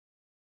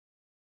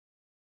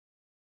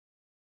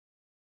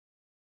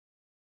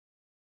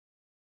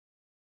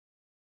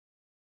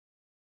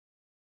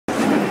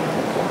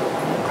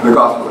The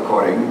Gospel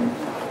according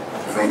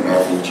to St.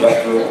 Matthew,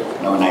 chapter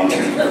number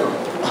 19.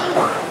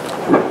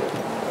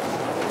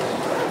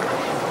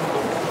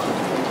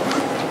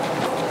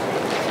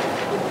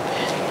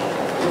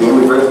 Begin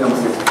with verse number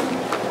 16.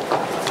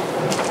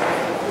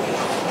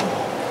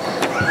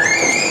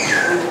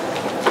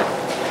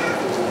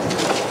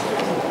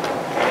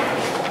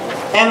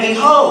 And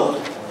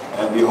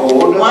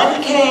behold,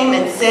 one came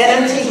and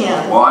said unto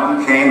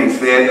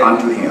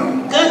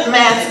him, Good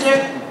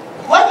Master,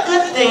 what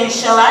good thing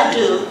shall I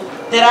do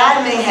that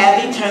I may have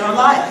eternal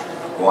life?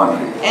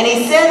 And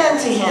he said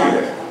unto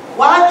him,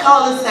 Why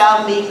callest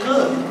thou me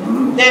good?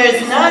 There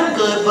is none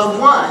good but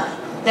one,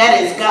 that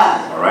is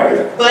God.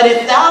 But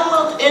if thou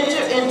wilt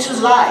enter into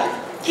life,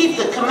 keep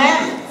the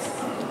commandments.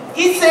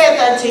 He said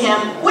unto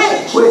him,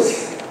 Which?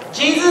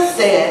 Jesus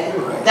said,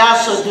 Thou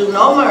shalt do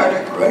no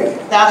murder,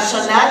 thou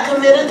shalt not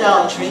commit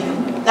adultery,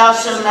 thou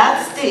shalt not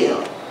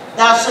steal,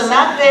 thou shalt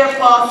not bear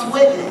false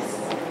witness,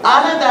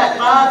 honor thy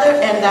father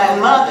and thy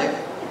mother,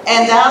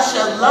 and thou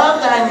shalt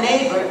love thy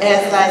neighbor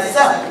as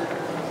thyself.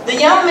 The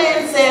young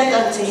man said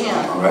unto him,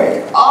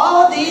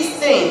 All these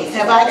things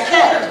have I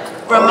kept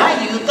from my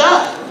youth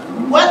up.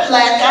 What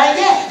lack I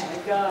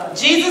yet?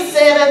 Jesus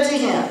said unto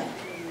him,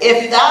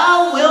 If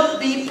thou wilt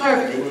be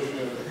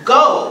perfect,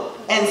 go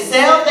and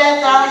sell that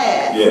thou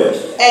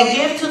hast, and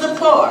give to the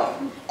poor,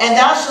 and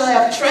thou shalt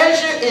have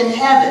treasure in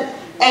heaven,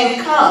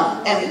 and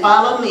come and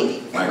follow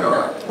me.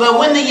 But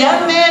when the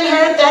young man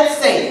heard that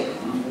saying,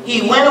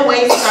 he went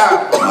away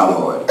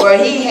sorrowful, for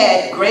he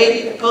had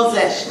great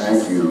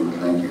possessions.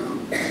 Thank you.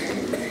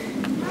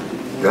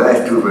 The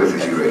last two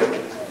verses you read.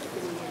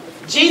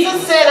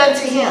 Jesus said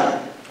unto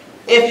him,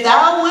 If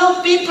thou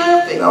wilt be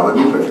perfect,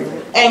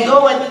 and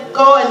go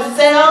and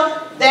sell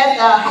that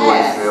thou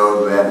hast,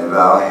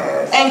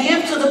 and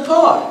give to the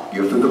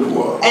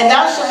poor, and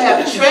thou shalt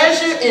have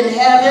treasure in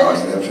heaven,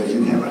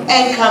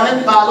 and come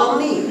and follow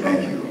me.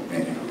 Thank you.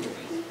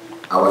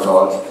 Our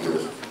thought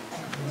is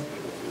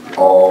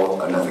all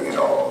or nothing at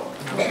all.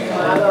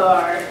 My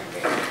Lord.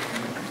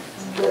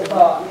 Good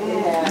thought.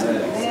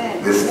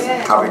 This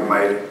topic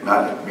might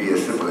not be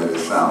as simple as it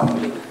sounds.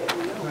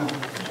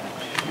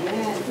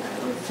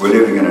 We're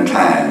living in a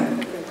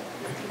time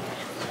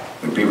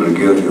when people are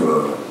guilty of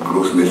a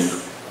gross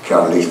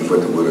miscalculation of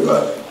what the Word of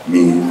God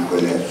means,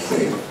 what it has to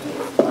say.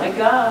 My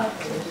God.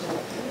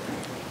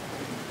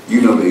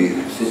 You know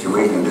the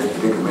situation of this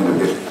predicament of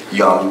this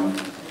young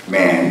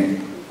man.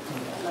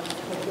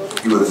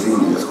 He was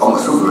seen as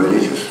almost super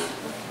religious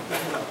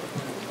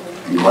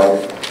and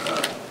quite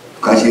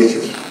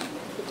conscientious.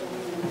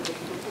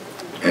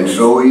 And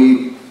so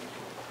he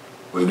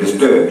was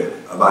disturbed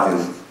about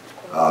his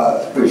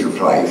spiritual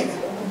plight.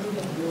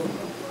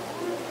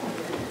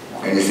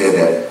 And he said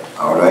that,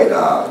 all right,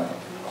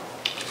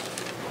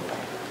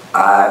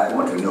 I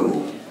want to know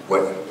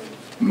what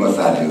must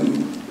I do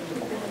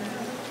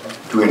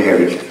to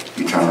inherit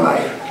eternal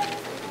life.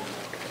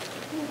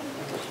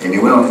 And he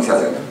went on to tell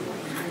him,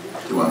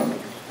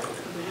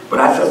 but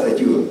I trust that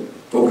you will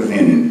focus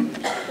in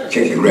and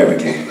check the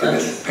gravity of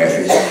this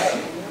passage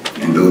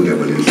and those that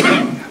will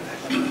listen.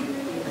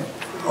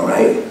 All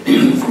right?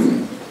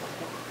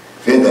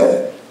 Said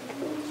that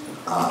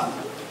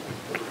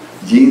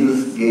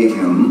Jesus gave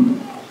him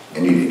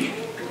an edict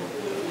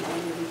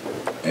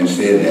and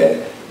said that,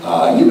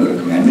 you know the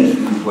commandments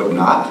and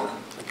whatnot.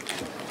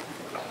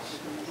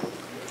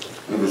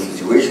 In the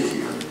situation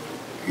here,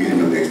 you didn't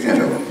know the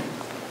extent of them.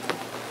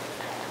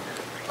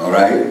 All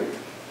right?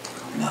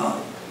 Now,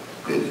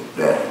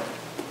 that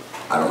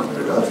I don't know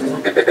what it does.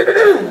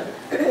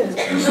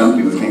 And some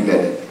people think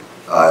that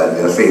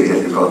they'll say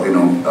just because they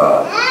don't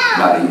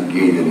not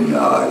engage in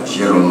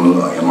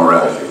general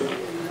immorality.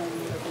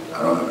 I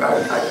don't know.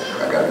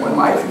 I got one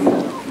wife and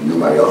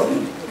nobody else,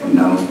 and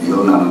none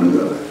steal, none of the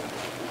other.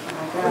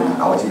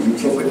 And I want you to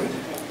check with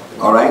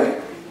it. All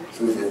right?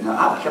 So he said, now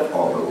I've kept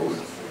all those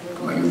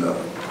from my youth up.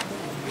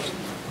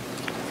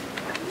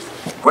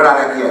 What I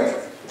like yet?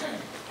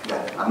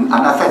 I'm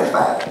not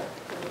satisfied.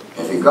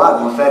 And see,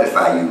 God won't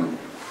satisfy you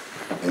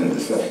in a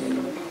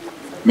deception.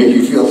 Make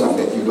you feel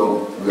something that you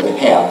don't really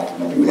have.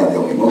 Now, people have their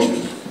own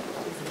emotions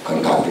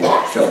concocted,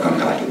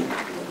 self-concocted.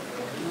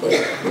 But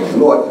the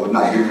Lord will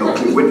not give you no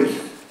clear witness.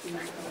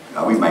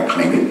 Now, we might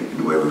claim it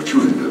the way we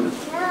choose to do.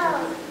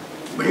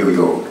 But here we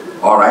go.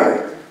 All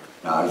right.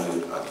 Now, he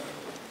says,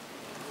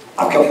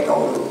 I've kept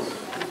all those.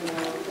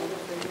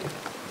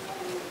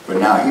 But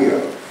now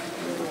here,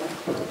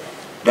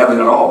 that was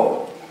not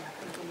all.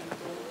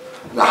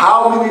 Now,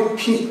 how many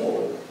people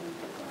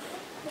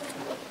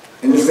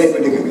in the same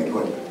predicament?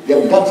 They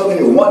have done so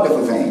many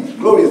wonderful things,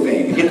 glorious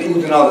things, get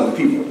things and all of the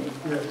people.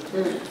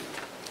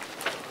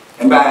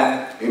 And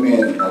by,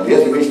 amen, the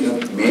estimation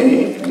of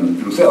men and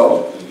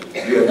themselves,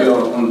 they are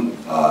built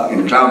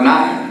in cloud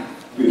 9,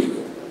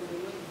 spiritually.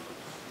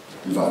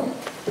 You follow me?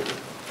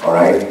 All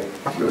right?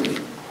 Sure.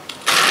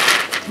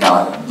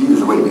 Now,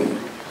 Jesus, wait a minute.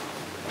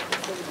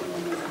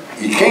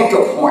 He came to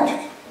a point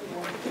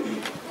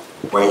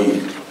where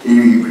he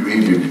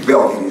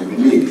rebelled in his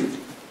belief.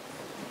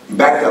 He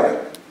backed up.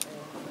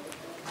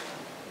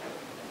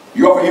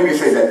 You You often hear me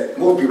say that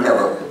most people have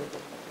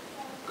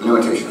a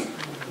limitation.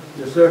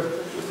 Yes, sir.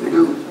 Yes, they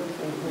do.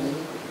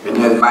 And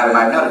then might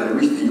not have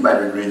reached it. You might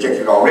have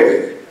rejected it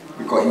already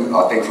because you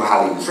are thinking so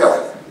highly of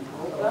yourself.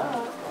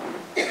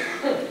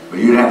 But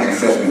you didn't have an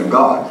assessment of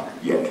God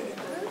yet.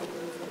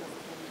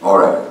 All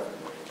right.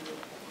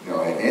 All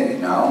right,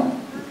 and now,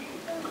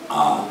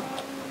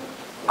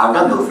 I've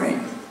done those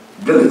things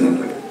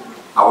diligently.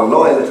 I was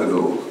loyal to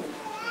those.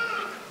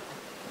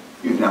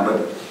 You know, but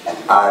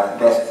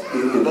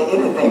is there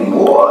anything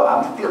more?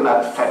 I'm still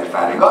not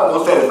satisfied. And God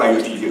won't satisfy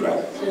you till you get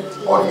right.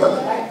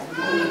 Altogether.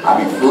 I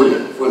mean, fully.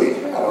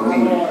 I don't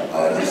mean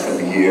just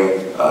something here,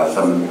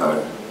 some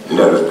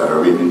letters that are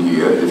written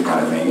here, this kind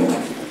of thing.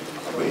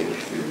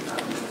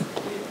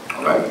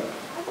 All right.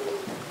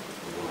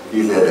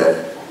 He said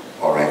that,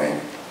 all right,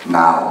 man.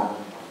 Now,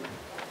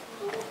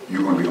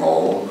 you're going to be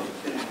all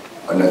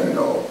or nothing at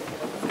all.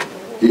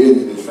 Here's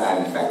the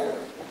deciding factor.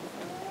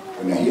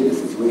 And now here's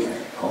the situation.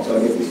 Also, I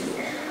get this.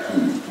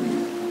 Please.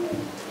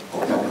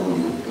 Hope not hold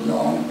you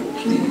long, but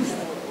please.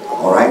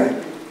 All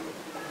right?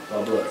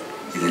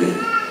 You did it?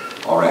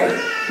 All right.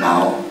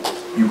 Now,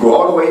 you go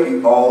all the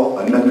way, all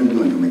or nothing you're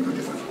doing to make no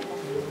difference.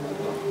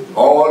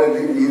 All of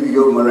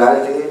your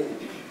morality,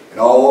 and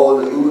all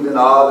the oohs and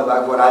ahs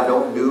about what I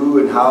don't do,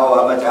 and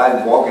how much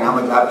I walk, and how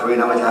much I pray,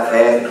 and how much I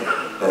fast,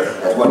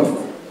 that's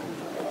wonderful.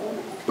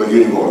 But you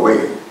didn't go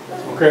away.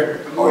 Okay.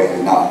 All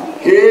right, now,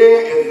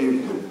 here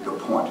is the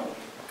point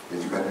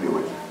that you have to deal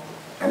with.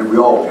 And we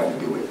all have to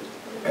deal with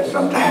at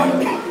some time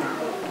or another.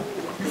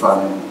 You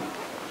follow me?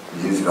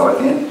 You just all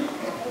in.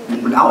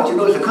 But I want you to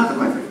notice the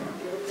consequences.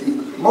 See,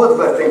 most of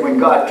us think when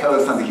God tells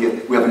us something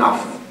here, we have an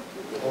option.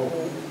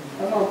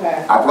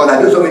 Okay. Because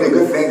I do so many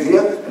good things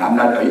here, and I'm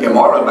not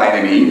immoral by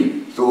any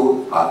means.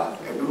 So,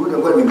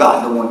 when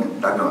God don't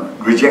want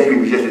to reject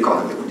me just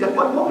because of it. Just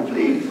one moment,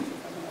 please.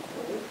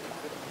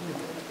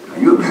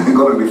 You're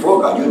going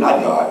before God. You're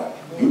not God.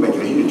 You make the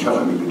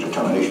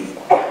determination.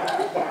 All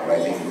right,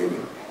 listen with me.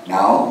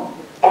 Now,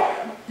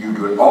 you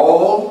do it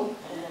all.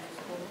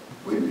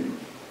 Wait a minute.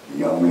 The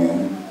young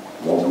man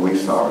walked away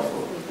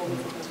sorrowful.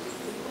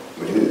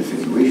 But here's the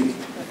situation.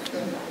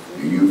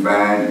 Do you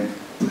find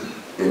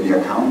in the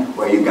account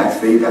where you got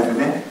saved after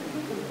that?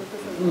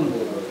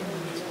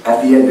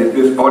 At the end of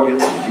this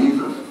audience of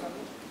Jesus,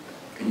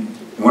 he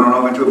went on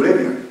over into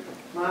oblivion.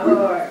 My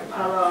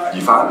Lord.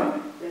 You follow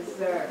me? Yes,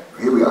 sir.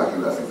 Here we are.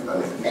 Listen.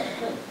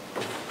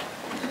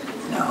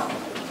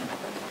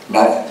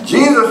 Now,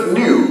 Jesus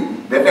knew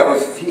that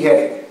he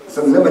had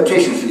some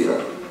limitations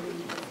here.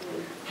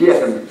 He had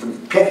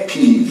some pet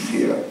peeves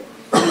here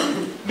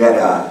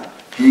that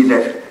he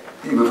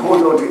was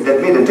holding on to,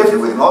 that made a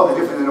difference with him, all the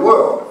difference in the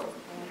world.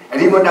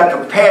 And he was not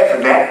prepared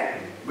for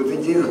that, but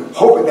then Jesus,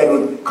 hoping that he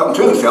would come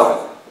to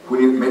himself, when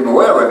he made him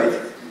aware of it.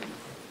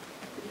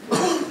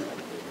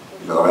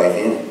 It's all right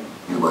then.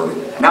 He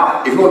wasn't.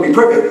 Now, if you want to be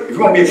perfect, if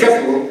you want to be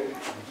acceptable,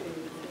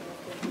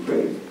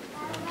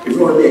 if you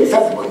want to be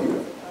acceptable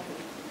here,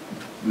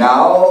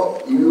 now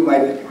you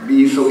might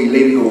be so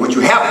elated over what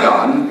you have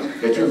done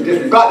that you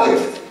disregard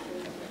this.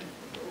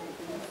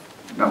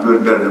 I'm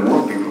doing better than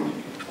most people.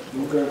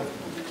 Okay.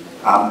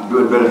 I'm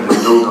doing better than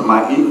those of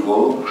my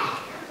equal.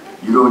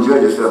 You don't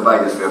judge yourself by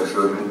yourself,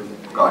 children.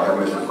 God have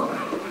mercy upon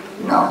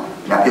you. Now,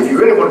 if you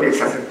really want to be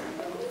accepted,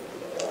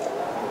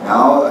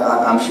 now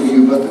I'm sure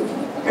you must have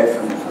had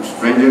some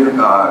stringent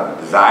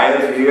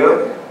desires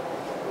here,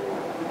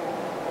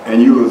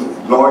 and you was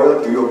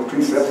loyal to your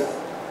precepts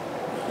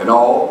and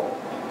all.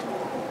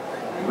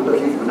 But look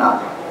here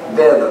now.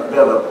 There's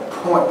a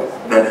point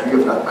that you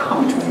have not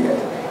come to yet.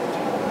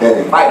 That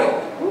is vital.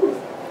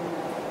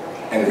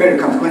 And it's very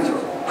consequential.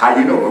 How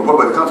do you know? What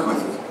were the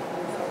consequences?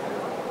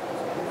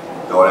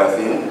 So that's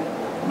it.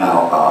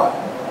 Now,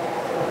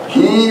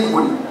 he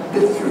would,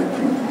 this is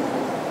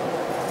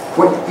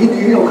what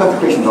you know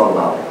consecration is all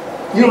about.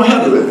 You don't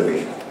have no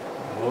reservation.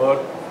 What?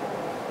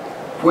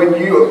 When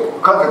you,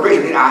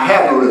 consecration means I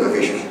have no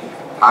reservation.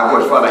 I go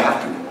as far as I have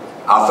to.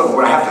 I'll suffer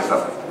what I have to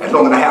suffer, as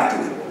long as I have to.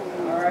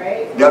 All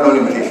right. There are no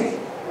limitations.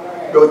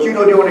 Don't you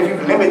know that if you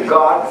limit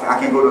God, I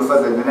can't go no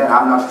further than that,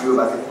 I'm not sure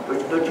about it.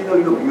 Don't you know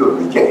you're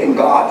rejecting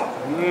God?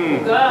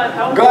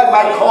 God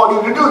might call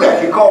you to do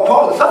that. He called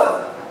Paul to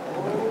suffer.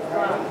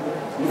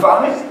 You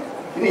follow me?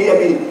 He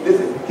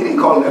didn't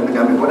call him, I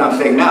mean, what I'm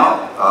saying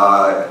now,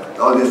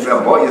 all this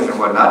flamboyance and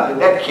whatnot,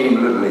 that came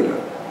a little later.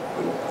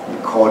 He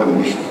called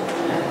him mission.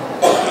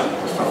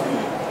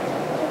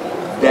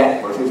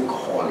 That was his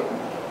calling.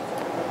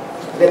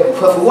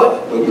 For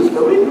what? Well,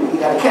 you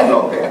got a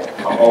catalog there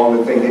of all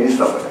the things that he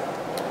suffered.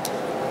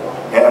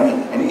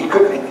 And he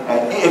couldn't,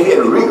 if he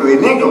had really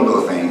reneged on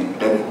those things,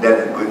 that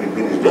would have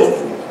been his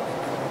destiny.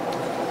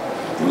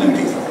 Let me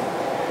tell you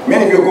something.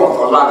 Many of you are going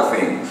for a lot of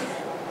things.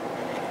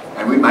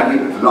 And we might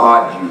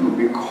laud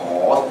you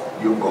because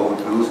you're going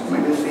through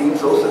many things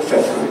so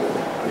successfully.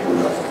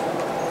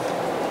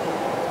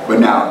 But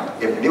now,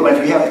 if you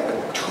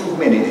have too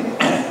many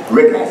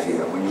red lights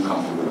here when you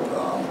come to the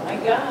My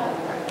God.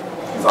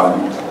 you follow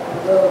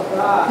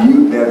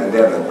me?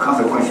 There's a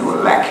consequential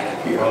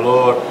lack here. My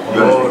Lord.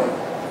 You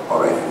understand?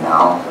 All right,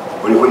 now,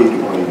 What do you do?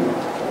 What do you do?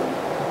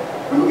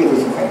 We'll get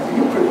this thing.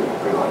 You're pretty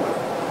hard.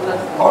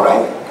 All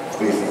right? What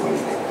do you say? What do you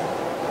say?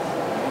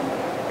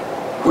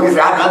 When you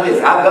say, I've done this,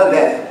 I've done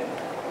that.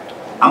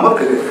 I'm up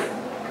to this.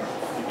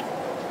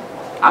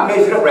 I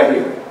made it up right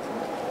here.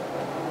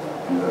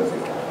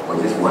 Well,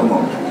 just one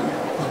moment,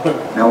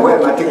 please. Now, where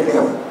am I taking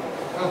them?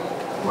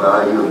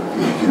 Well, you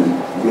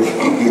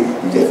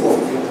just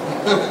forfeited.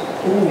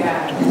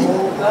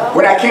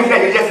 When I came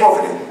back, you just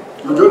forfeited.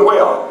 You're doing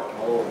well.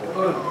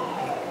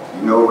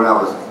 You know, when I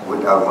was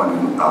going to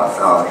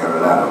South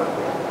Carolina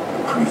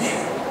to preach,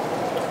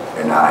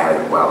 and I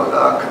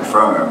was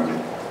confirmed,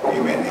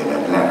 amen, in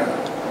Atlanta.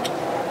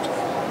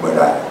 But I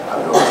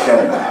was on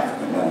 7 miles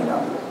from Atlanta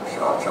down to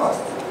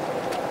Charleston.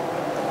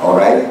 All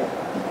right?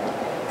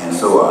 And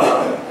so I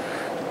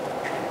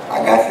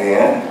got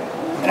there,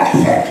 and I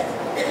sat.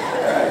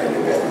 And the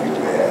rest of you were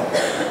there.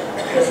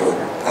 And so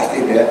I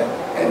stayed there,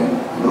 and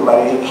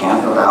nobody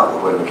canceled out or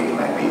whatever the case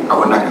might be. I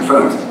was not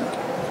confirmed.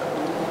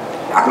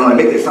 I can only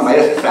make it somebody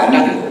else decide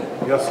not to.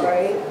 Yes, sir.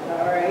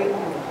 All right.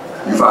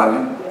 You follow me?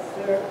 Yes,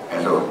 sir.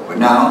 And so, but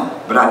I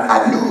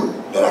knew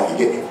that I could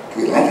get to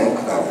Atlanta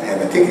because I had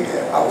my ticket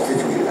there. I was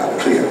situated, I was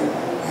clear.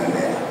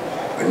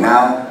 But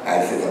now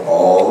I sit there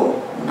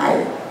all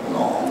night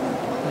long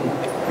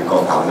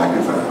because I was not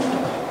confirmed.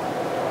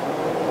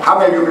 How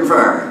many of you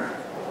confirmed?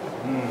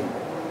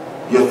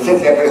 You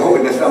sit there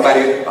hoping that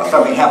somebody or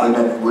something happened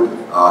that would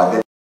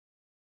that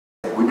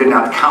we did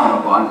not count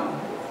upon,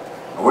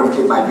 or what the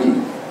case might be.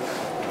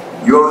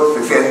 Your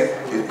success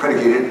is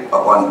predicated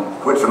upon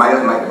what somebody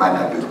else might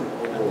not do.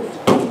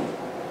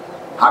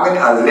 How many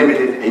are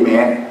limited,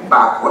 amen,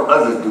 by what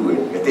others do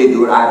it? If they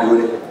do it, I do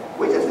it.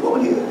 Wait just a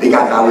moment here. They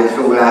got by with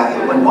so glad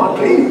they wouldn't want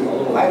to play.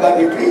 Why got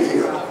to be placed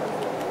here?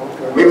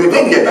 Maybe they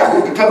didn't get by.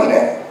 Who can tell me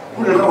that?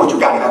 Who doesn't know what you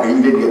got by, but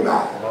you didn't get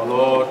by? My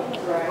Lord.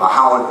 Or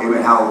how,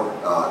 amen,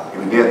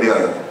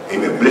 they're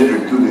amen,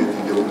 blistering through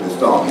the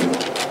storm here.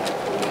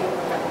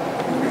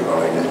 All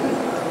right, listen.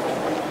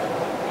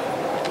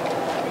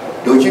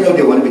 Don't you know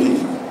they want to be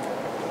teaching?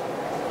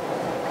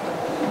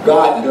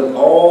 God does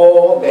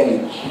all that He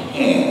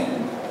can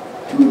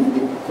to,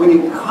 when He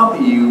comes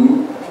to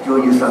you,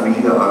 showing you something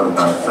here or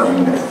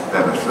something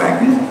that's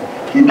slackness,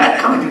 He's not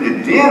coming to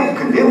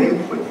condemn you,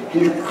 but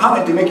He's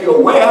coming to make you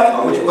aware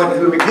of what you're going to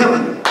do to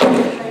become.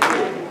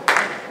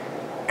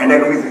 And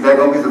there's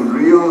going to be some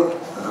real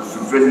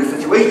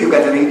situations you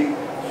got to meet.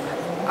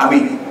 I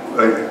mean,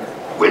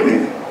 wait a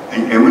minute.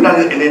 And we're not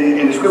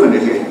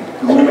indiscriminate here.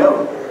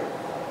 Whomever.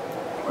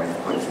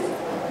 What is it?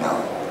 Now,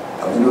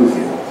 I was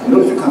noticing.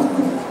 Notice the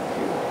consequences.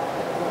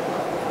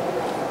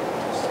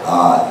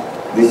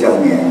 This young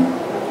man,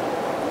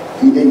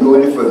 he didn't go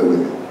any further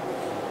with it.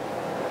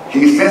 He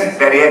sensed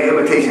that he had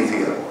limitations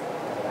here.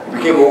 He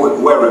became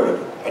aware of it,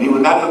 and he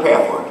was not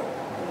prepared for it.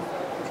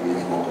 So he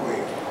just walked away.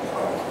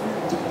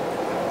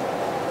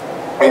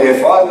 And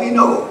as far as we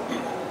know,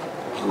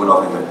 he went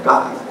off into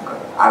darkness.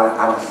 Because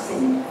I don't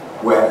see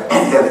where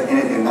there's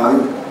anything now he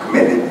was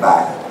committed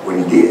by what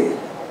he did,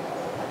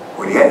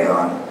 what he had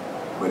done.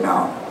 But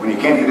now, when he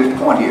came to this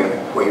point here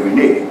where he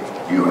reneged,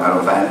 I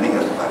don't find anything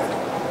else about it.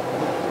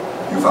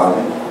 You follow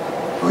me?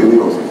 So here we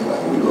go, sister.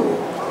 Here we go.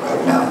 All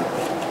right, now.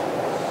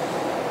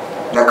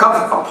 There comes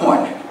a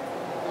point,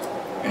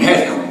 and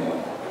has come a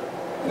point.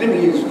 Let me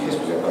use some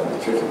history of the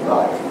Church of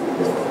God.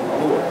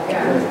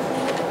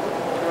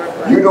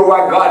 You know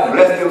why God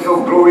blessed them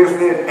so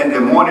gloriously in the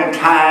morning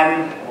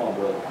time?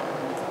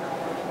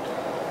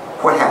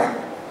 What happened?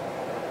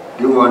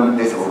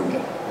 They said,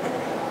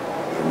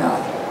 now,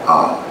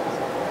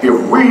 if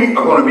we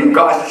are going to be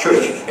God's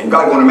church and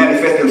God is going to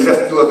manifest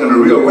Himself to us in a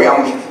real way,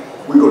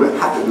 we're going to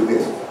have to do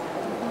this.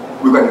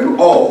 We're going to do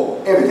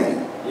everything.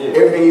 Yeah.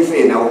 Everything He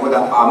said. Now, whether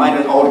our mind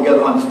is all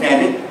together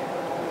understand it,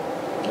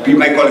 people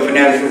might call it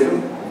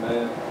fanaticism.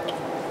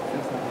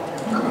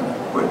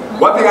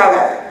 One thing I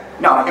like.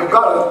 Now, if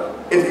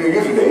God interviewed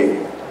you today,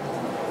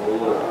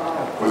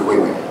 wait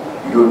a minute.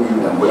 You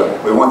done well.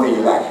 But one thing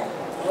you lack.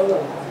 You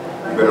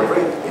better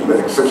pray. You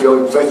better search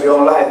your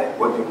own life.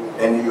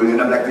 And you'll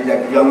end up like the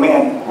young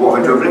man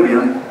walking to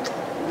oblivion.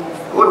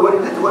 What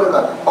is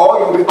God? All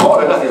or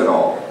nothing at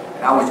all.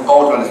 And I want you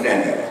all to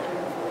understand that.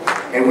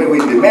 And when we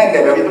demand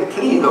that,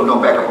 please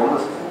don't back up on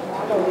us.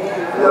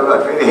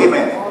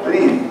 Amen.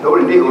 Please,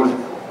 nobody deal with us.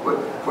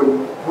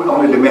 We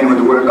only demand what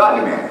the Word of God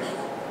demands.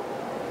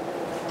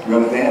 You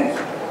understand?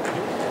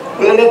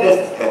 Well,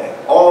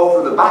 all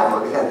through the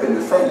Bible, it has been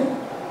the same.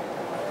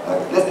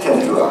 Let's turn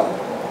to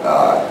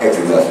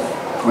Exodus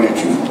 22,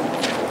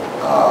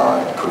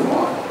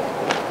 21.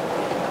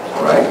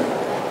 All right?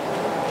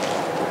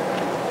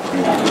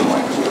 22,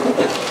 21.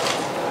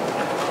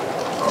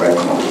 All right,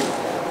 come on.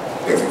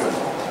 Exodus.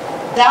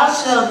 Thou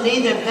shalt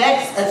neither vex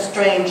a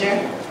stranger,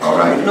 all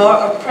right, nor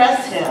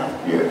oppress him.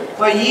 Yes.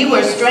 For ye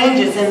were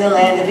strangers in the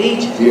land of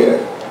Egypt. Yes.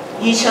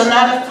 Ye shall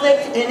not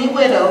afflict any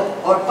widow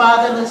or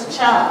fatherless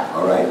child.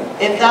 All right.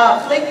 If thou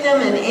afflict them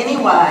in any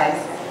wise,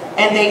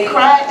 and they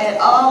cry at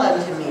all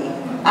unto me,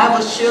 I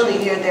will surely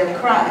hear their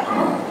cry.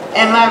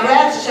 And my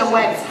wrath shall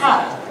wax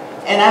hot,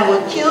 and I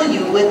will kill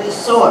you with the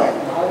sword.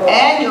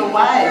 And your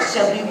wives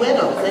shall be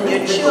widows, and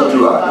your children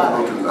Go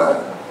fathers.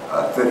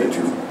 to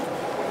 32.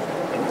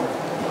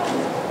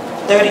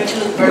 32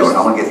 No, verse.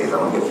 I want to get this. I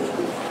want to get this.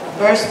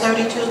 Verse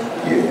 32?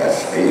 Yeah, that's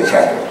a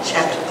chapter.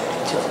 Chapter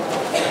 32.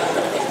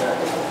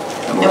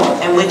 Number one.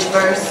 And which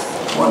verse?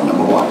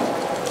 Number one.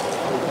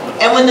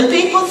 And when the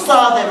people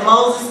saw that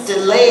Moses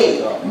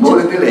delayed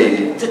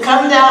to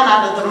come down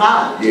out of the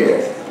mount,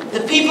 yes,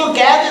 the people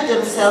gathered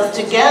themselves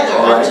together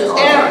unto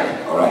Aaron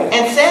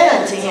and said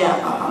unto him,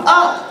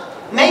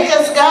 Up, make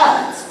us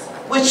gods,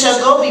 which shall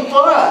go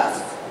before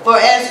us. For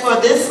as for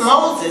this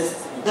Moses,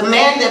 the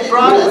man that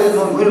brought us...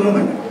 Wait a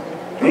moment.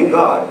 Thank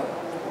God.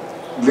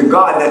 The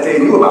God that they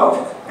knew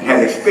about and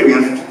had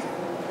experienced,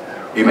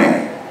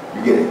 amen.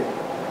 You get it?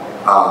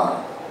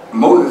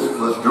 Moses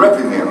was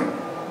directing them.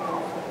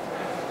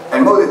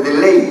 And Moses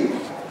delayed.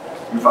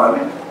 You follow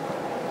me?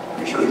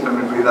 You show you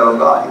something to praise our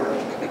God here.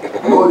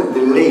 Moses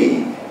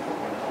delayed.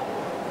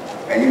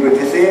 And you know what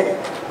they said?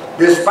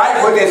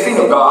 Despite what they seen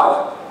of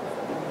God,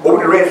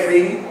 over the Red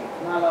Sea,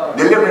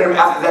 delivering them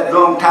after that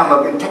long time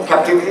of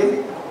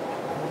captivity.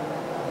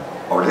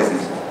 Oh, listen.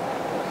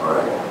 All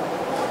right.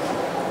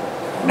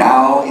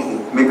 Now is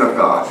make us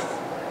gods.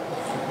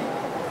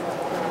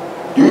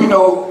 Do you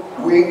know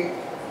we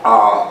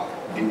are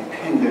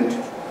dependent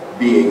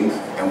beings,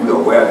 and we are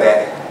aware of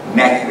that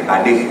naturally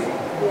by nature?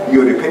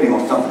 You're depending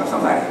on something or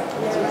somebody.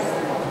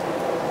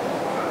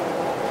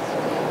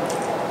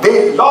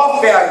 They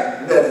lost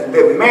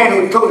the man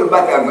who told them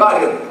about their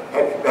God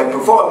had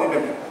performed in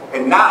them,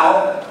 and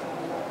now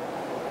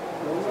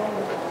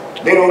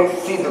they don't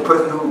see the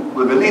person who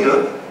was the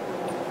leader,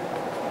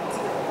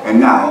 and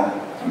now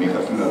make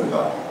us another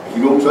God. If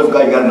you don't trust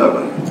God, you got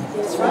another one.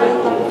 That's right.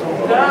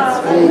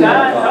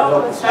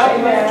 God,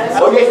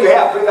 oh yes, you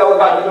have. Praise our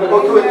God. You're going to go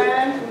through it.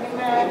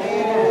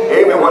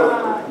 Amen.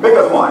 Well, make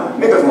us one.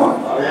 Make us one.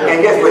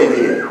 And guess what he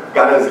did?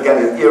 Got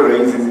his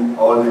earrings and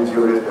all the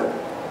jewelry stuff.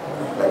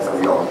 Like some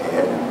of y'all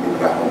had, and we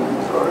got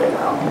home so right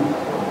now.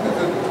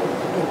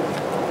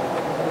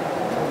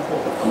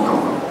 Come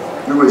on.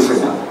 You really sit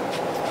down.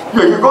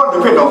 You're going to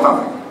depend on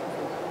something.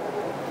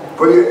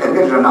 Whether you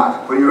admit it or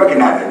not, whether you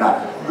recognize it or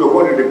not, you're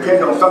going to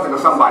depend on something or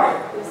somebody.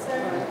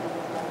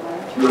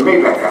 You were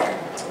made like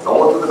that.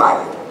 All through the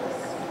Bible.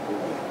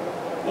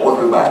 All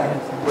through the Bible.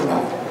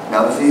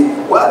 Now see,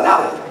 well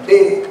now,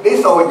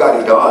 they saw what God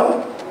had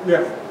done.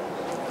 Yeah.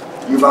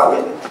 You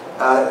follow me?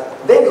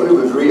 They knew he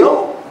was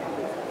real.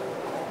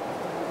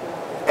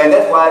 And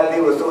that's why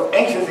they were so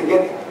anxious to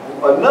get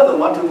another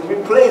one to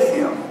replace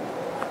him.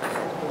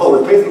 Oh,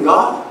 replacing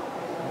God?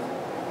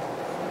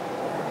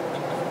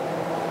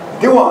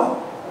 Do one.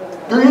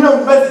 Do you know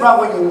the best around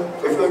when you,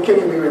 if you're going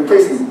to be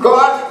replacing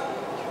God?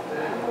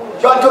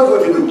 God told you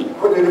what to do,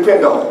 what to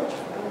depend on.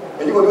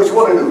 And you're going to do what you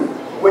want to do.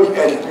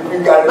 And if you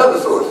got another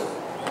source,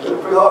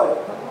 it's pretty hard.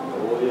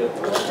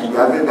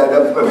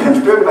 I'm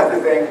stirred about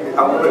this thing.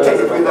 I'm going to take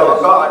it for the love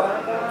of God.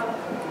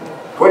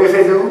 What did you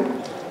say, do?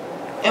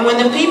 And when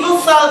the people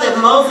saw that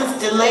Moses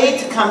delayed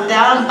to come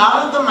down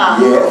out of the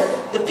mountain,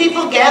 the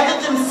people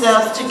gathered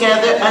themselves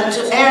together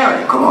unto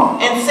Aaron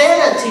and said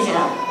unto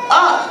him,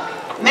 Up,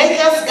 make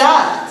us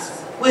gods,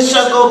 which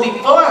shall go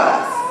before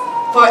us.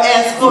 For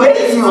as for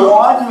this you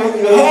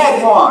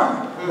had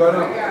one.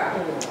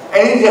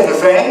 And he's just the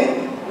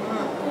same.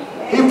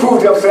 He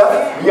proved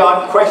himself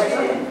beyond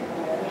question.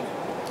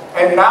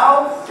 And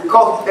now,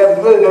 because there's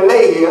a little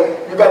delay here,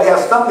 you got to have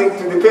something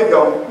to depend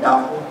on.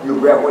 Now, you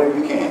grab whatever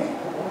you can.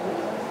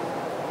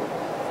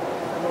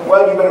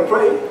 Well, you better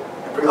pray.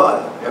 Pray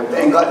hard.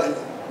 Thank God.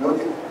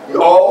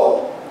 You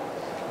all.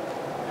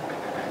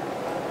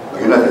 Well,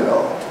 you're not at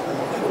all.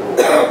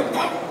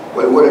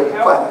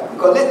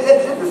 Because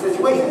that's the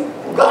situation.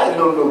 God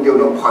don't give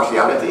no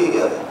partiality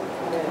here.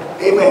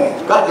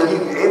 Amen. God doesn't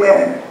give,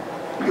 amen.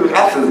 He gives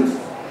absolutes.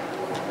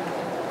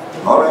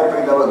 All right,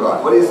 praise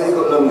God. What do you say?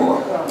 Go a little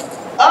more.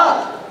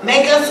 Up,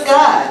 make us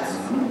gods,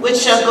 which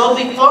shall go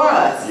before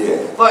us.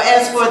 For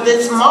as for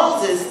this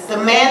Moses, the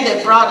man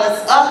that brought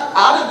us up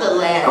out of the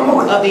land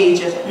of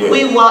Egypt,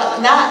 we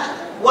wot not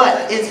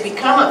what is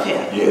become of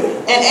him.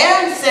 And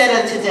Aaron said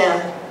unto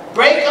them,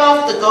 Break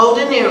off the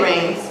golden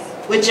earrings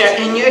which are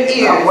in your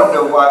ears. I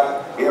wonder why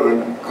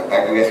Aaron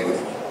acquiesced with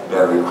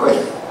that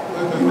request.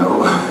 You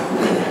know,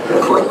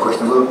 that's quite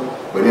questionable.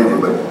 But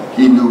anyway,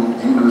 he knew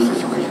the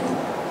situation,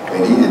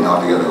 and he didn't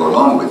altogether go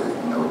along with it.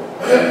 You know,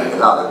 and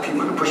allow the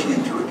people to push him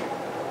into it.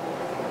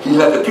 He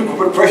let the people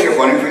put pressure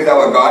upon him, praise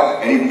our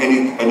God, and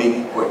he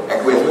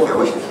acquiesced with their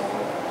wishes.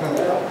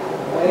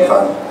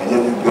 And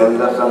just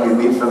gathered up something,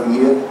 made something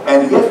here,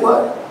 and guess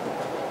what?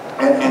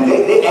 And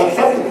they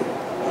accepted it.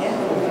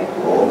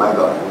 Oh my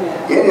God.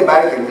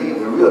 Anybody can leave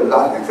the real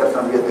God and accept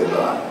something else than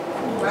God.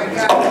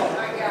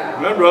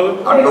 Amen,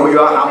 brother. I know you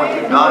are, how much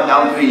you've done,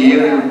 down 3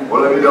 years,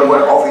 whatever you done,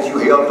 what office you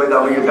held, praise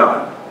God, what you've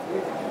done.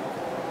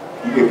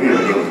 You get rid of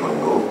the one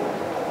go.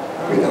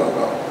 Praise our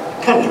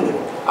God. Turn to it.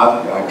 I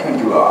turn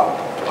to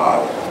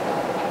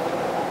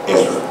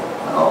Ezra.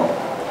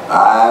 I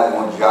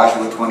want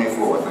Joshua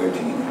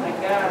 24:13. My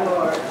God,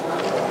 Lord.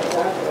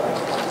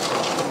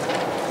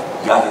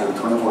 Joshua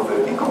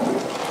 24:13, come with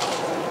it.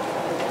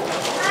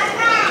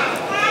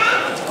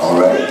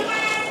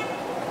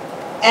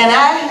 And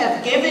I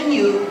have given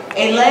you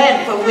a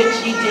land for which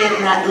ye did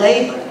not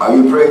labor. Are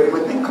you praying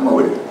with me? Come on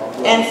with it.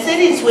 And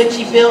cities which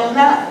ye built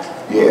not.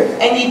 Yes.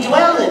 And ye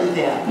dwell in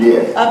them.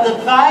 Yes. Of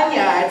the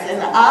vineyards and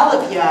the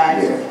olive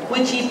yards, yes,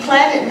 which ye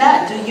planted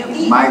not, do you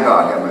eat. My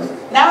God, have mercy.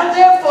 Now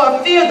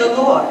therefore fear the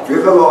Lord.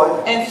 Fear the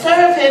Lord. And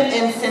serve him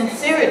in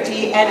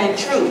sincerity and in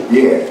truth.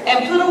 Yes.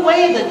 And put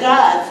away the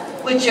gods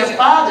which your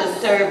fathers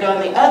served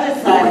on the other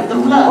side of the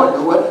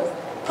flood. What?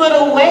 Put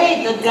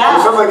away the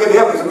gods. If somebody get to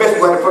heaven, it's a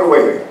message we have to put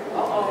away.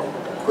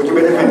 What you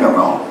been depending on?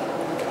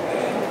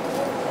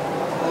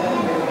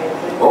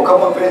 Oh,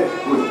 come on, man.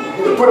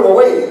 Put them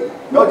away.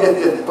 No,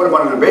 just put them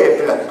under the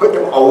bed. Put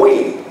them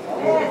away.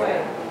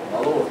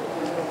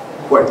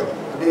 What?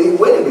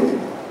 Wait a minute.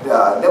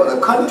 There was a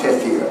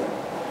contest here.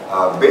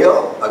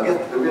 Baal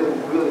against the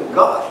real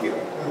God here.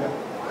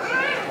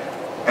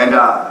 And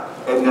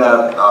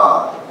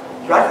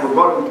Joshua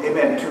brought him,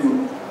 amen,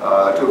 to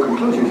a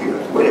conclusion here.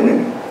 Wait a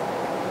minute.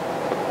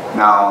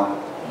 Now,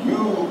 you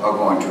are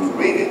going to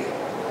read it.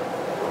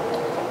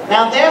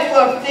 Now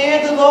therefore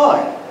fear the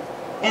Lord,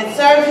 and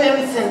serve him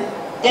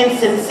in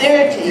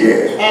sincerity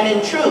yes, and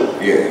in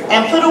truth. Yes.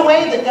 And put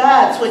away the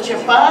gods which your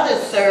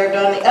fathers served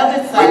on the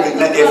other side of the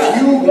flood. If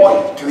you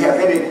want to have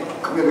any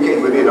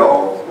communication with it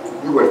all,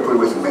 you got to put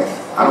away some mess.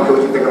 I don't care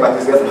what you think about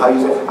this and how you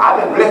say,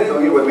 I've been blessed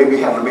on you, but maybe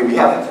you haven't, maybe you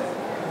haven't.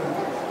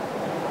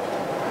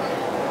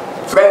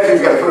 So bad things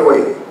you got to put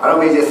away. I don't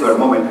mean just for a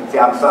moment, say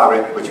I'm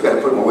sorry, but you got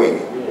to put them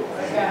away.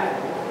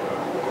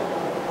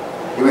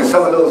 Even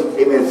some of those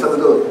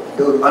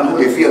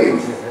unholy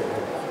feelings,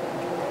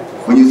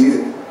 when you see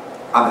the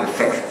opposite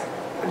sex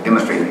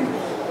demonstrating, you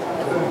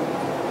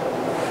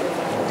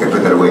got to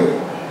put that away.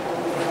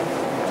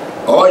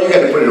 Or you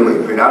got to put it away.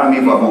 But I don't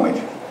mean for a moment.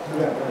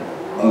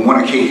 On one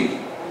occasion,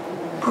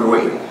 put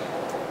away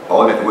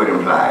all that the word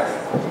implies.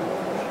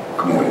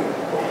 Come on.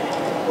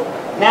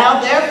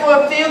 Now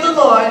therefore fear the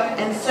Lord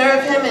and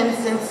serve him in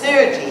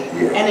sincerity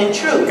and in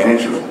truth.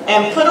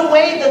 And put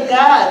away the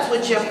gods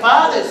which your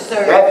fathers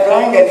served. That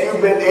thing that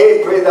you've been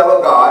praised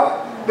our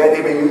God, that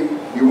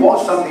you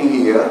want something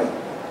here,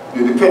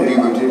 you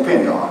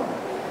depend on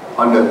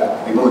under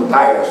the most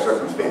dire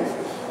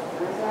circumstances.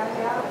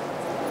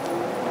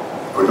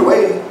 Put it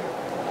away.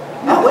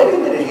 Now wait a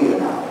minute here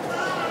now.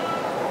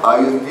 Are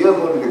you still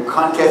going to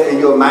contest in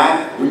your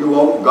mind who you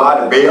want God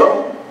to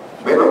bail?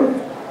 Bail?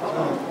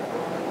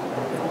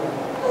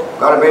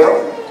 God to bail?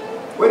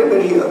 Wait a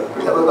minute here.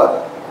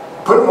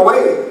 Put them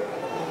away.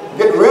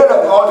 Get rid of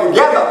them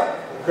altogether.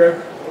 Okay.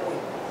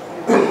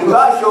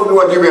 God showed me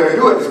what you're going to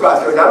do at this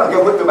class. I don't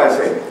care what somebody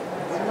say.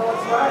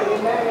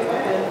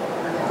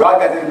 God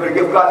got this, but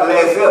give God the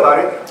last say about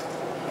it.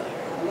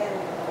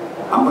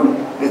 I'm going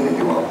to listen to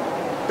him all.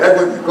 That's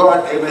what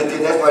God, amen,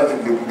 that's what the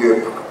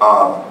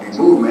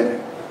movement,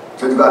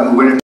 Church of God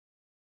movement,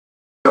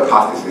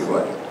 apostasy is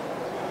what?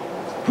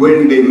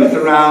 When they mess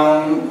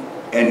around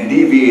and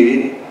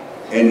deviated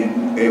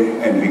and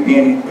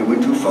began, it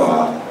went too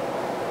far,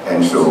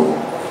 and so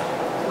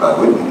God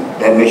wouldn't.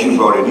 That nation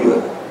brought it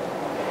here.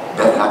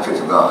 That's not Church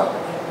of God.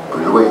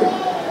 Put it away.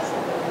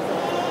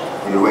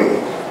 Put it away.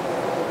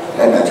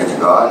 That's not Church of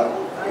God.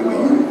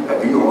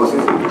 You almost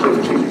said Church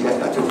of Jesus. That's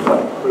not Church of God.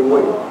 Put it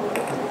away.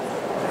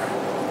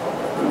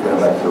 Put it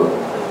back to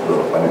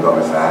on the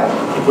government side.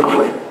 Put it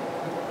away.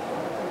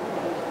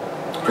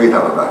 Praise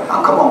our God.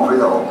 Now come on,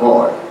 praise our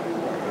God.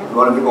 You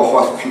want to make a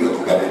horse peel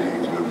to get in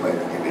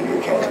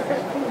your cat.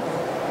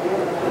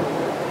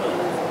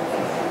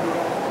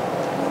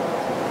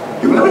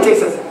 Let me tell you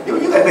something. You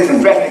got to make some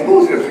drastic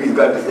moves here, please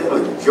God. This is no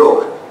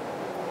joke.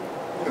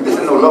 This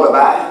is no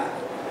lullaby.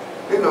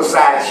 This is no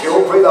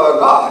sideshow. Praise our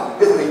God.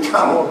 This is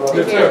eternal.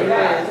 Yes, sir.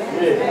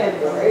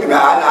 I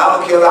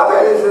don't care. I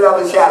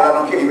was a child. I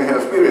don't care. Even had a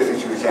spirit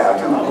since you were a child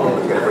too.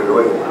 You got to put it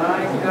away.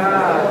 My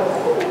God.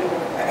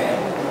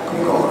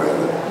 Come on,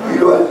 brother. You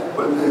know what?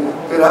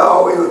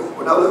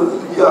 When I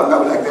was young, I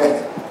was like that.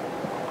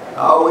 I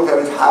always had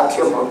this high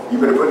temper. You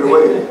better put it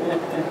away.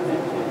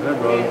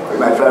 He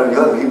might try to the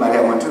husband, he might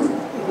have one too.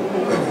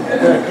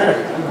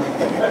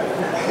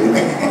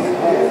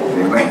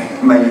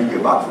 He might use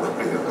your box.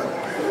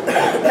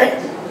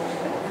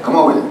 Come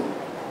on with it.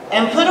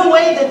 And put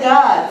away the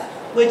gods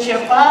which your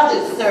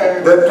fathers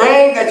served. The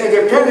thing that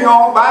you're depending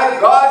on by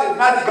God is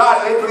not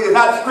godly, it's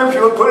not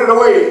scriptural, put it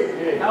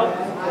away.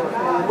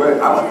 Well,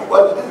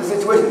 what is the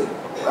situation?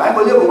 I ain't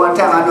going to live one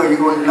time. I know you're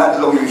going to not as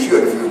long as you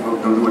should if you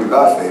don't do what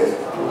God says.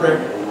 Okay.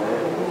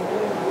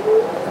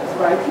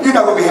 You're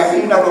not going to be happy.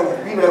 You're not going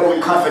to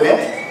be confident.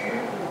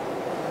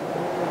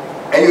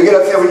 And you get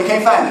upset when you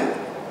can't find it.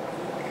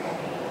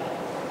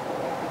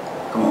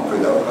 Come on,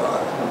 praise our God.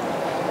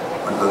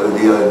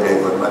 The other day,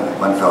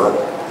 one fellow,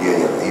 he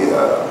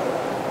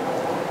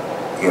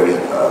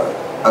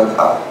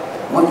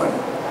one friend.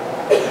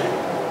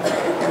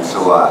 And so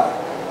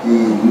he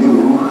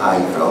knew how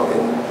he felt,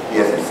 and he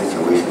had a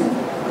situation he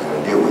was going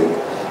to deal with,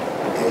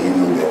 and he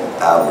knew that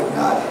I would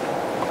not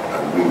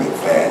agree with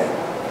that.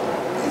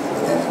 He said,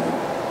 but then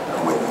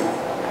come with me.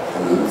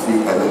 And see,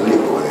 a little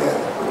lick over there,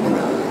 with him a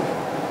little lick.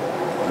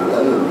 A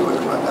little lick was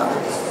running down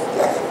with this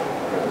jacket.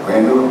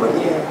 Brand new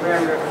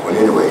Well,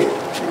 anyway,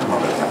 come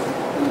on, Brother Hampton.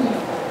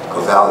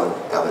 Because I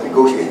was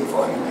negotiating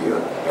for him here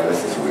at a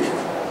situation.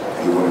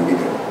 And he wanted me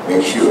to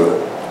make sure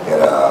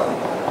that,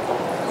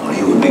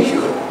 he would make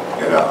sure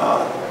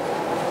that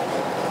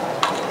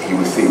he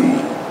would see me.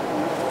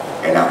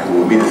 And he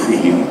wanted me to see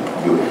him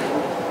do it.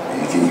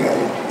 And he got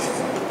it. He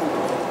said,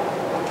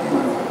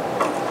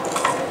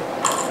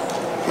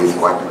 his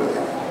wife was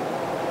there.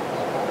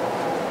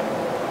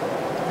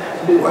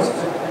 Watch it.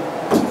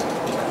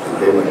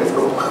 Let's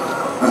go.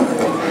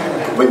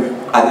 But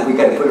I think we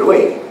got to put it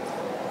away.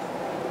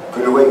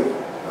 Put it away.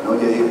 Don't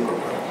just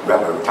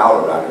wrap a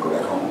towel around and go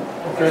back home.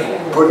 Okay.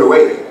 Put it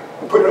away.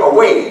 Put it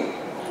away.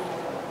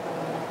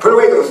 Put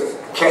away those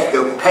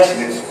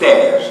passionate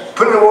stares.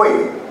 Put it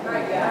away.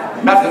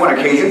 Not for one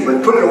occasion,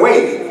 but put it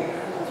away.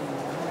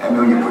 And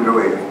when you put it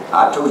away,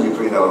 I told you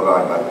pretty well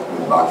about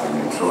the boxing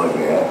and throwing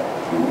there,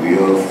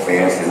 real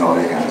fast and all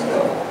that kind of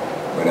stuff.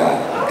 But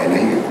and then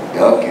he would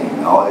duck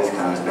and all this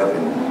kind of stuff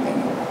and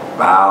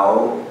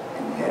bow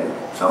and he had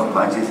some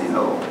punches, you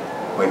know.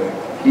 But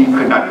he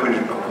could not put his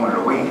opponent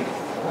away.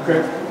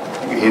 Okay.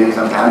 You could hit him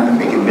sometimes and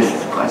make him miss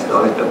his punches,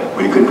 all that stuff.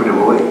 But he couldn't put him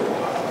away.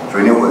 So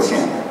he never was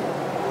champion.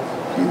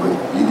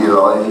 He did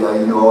all that,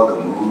 he knew all the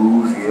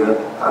moves here,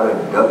 how to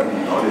duck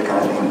and all this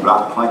kind of thing,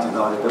 block punches and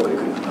all that stuff, but he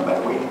couldn't put nobody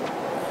away.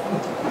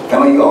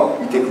 Some of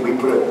y'all, you take away,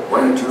 put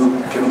one or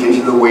two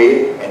temptations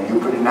away, and you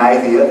put a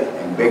knife here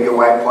and beg your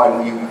wife pardon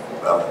when you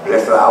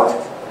bless her out.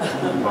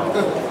 You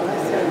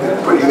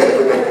got to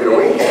put that shit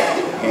away.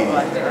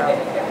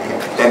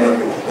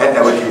 That's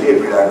not what you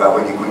did realize about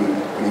when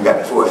you got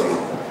the force in.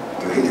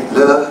 To hit it,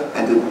 love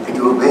and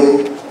to obey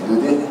and do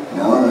this.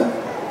 No,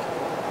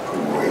 put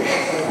them away.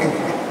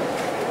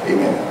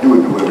 Amen. Do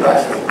it the way God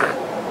said.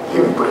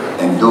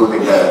 And those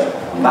things that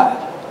are not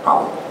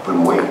proper, put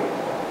them away.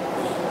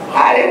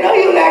 I didn't know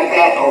you like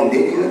that. Oh,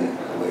 did you?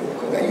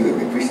 Because I used to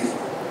be precious.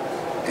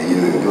 And you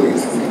didn't do it,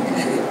 so you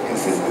should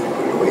consistently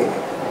put it away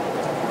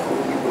before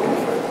we go any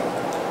further.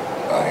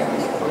 God have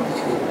mercy upon the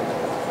children.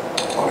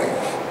 All right.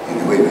 And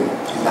wait a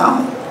minute.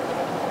 Now,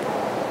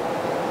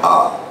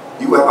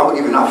 I'm going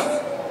to give you an option.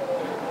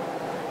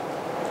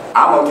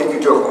 I'm going to take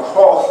you to a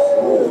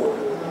crossroad.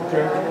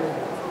 Okay.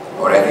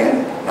 All right, then?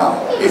 Now,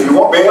 if you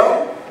want bail,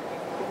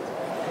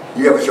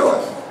 you have a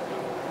choice.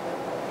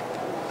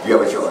 You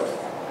have a choice.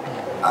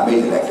 I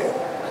made it like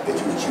that you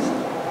can choose.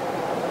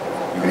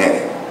 You can have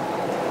it.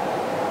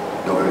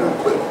 Don't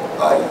put it.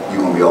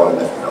 You're going to be all or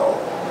nothing at all.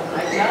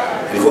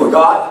 And if you're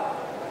God,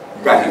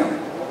 you got him.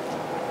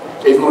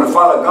 If you're going to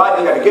follow God,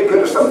 you got to get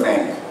rid of some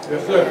things.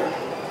 Yes, sir.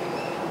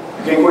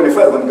 You can't go any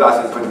further when God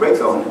says put the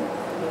brakes on.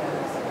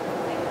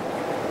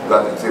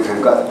 God says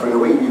put it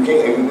away. You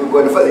can't. If you go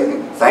any further, you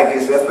can psych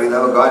yourself, praise the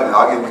God, and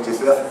argue with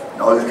yourself,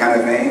 and all this kind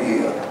of thing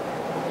here.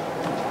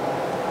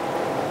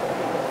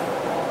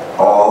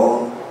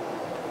 All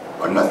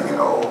or nothing at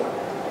all.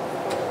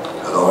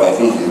 Because all that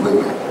thing is with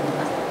me.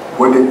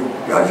 What did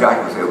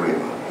Joshua say with me?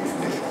 He said,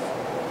 listen.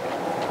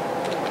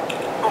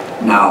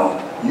 Now,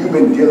 you've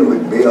been dealing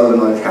with Baal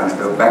and all this kind of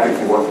stuff, back and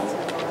forth.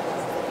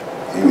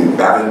 You've been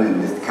babbling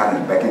and this kind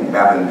of back and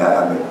babbling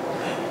that.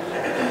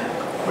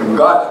 When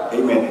God,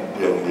 amen,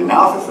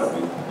 denounces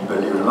something, you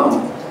better leave it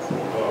alone.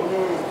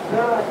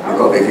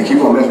 Because if you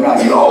keep on messing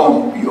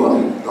around, you're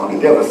on the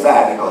devil's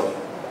side because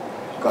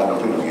God don't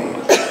play no games.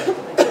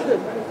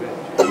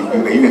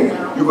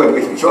 You got to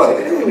make some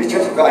choices. In the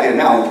church of God here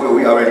now, where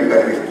we are, you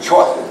got to make some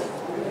choices.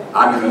 I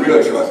mean,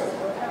 real choices.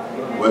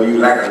 Whether you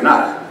like it or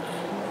not.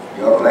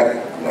 You ought to like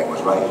it. You like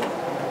what's right.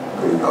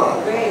 Praise God.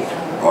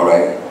 All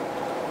right.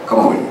 Come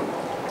on with me.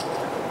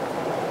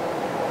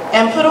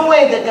 And put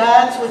away the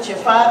gods which your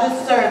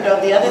fathers served on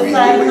the other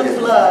side of the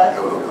flood.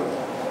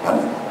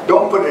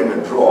 Don't put it in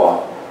the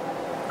drawer.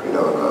 Praise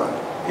God.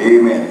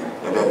 Amen.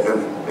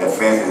 That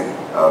fancy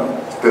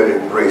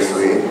studded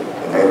bracelet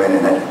and amen,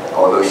 and that,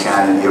 all those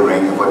shining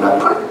earrings and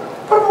whatnot.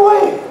 Put them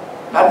away.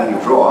 Not in the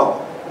drawer.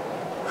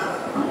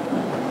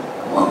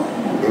 Come on.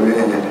 Amen.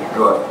 In the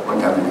drawer. One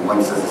time,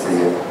 one sister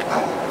said, I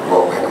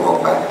had to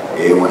walk by.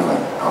 Everyone went,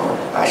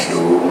 oh, I sure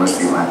want to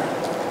see my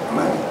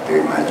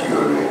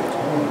jewelry.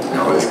 And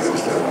all this good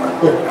stuff.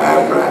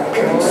 I brought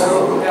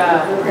pencil,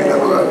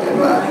 and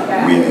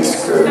my mini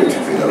skirt,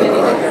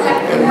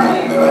 and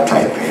my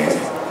tight pants.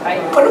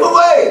 Put them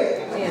away!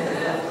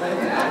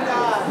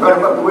 Put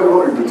them up the way we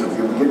want to do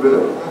something. Get rid of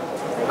them.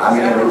 I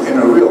mean, in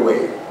a real way.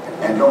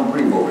 And don't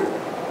bring over it.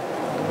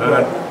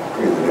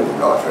 Praise the living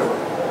God forever.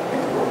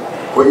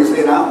 What do you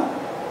say now?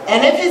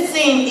 And if it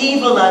seem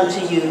evil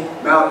unto you.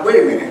 Now, wait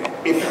a minute.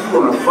 If you're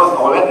going to fuss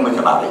all that much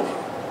about it,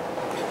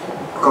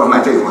 because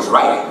my tell you what's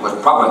right,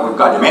 what's proper, what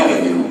God demanded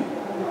of you.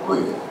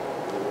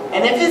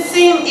 And if it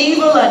seem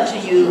evil unto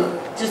you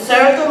to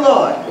serve the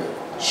Lord,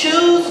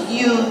 choose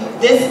you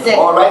this day.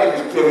 All right,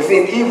 if it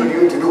seems evil to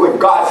you to do what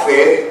God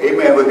said,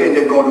 amen, but then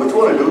just go and do what you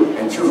want to do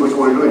and choose what you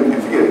want to do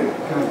and forget it.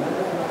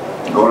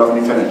 Going off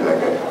in eternity like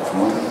that.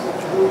 Come on.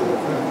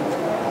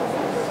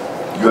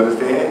 You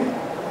understand?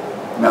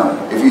 Now,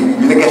 if you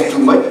think that's too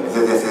much,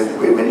 that says,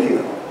 wait a minute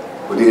here.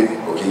 Well then,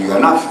 okay, you got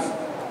an option.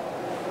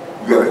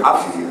 You have an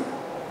option here.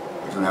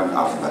 You don't have an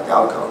option about that.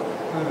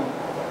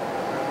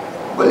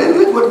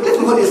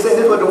 listen what it said.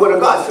 This is what the word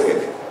of God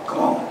said. Come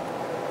on.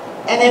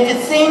 And if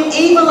it seem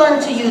evil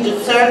unto you to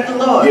serve the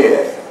Lord,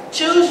 yes,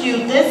 choose you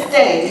this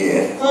day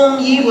yes, whom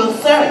ye will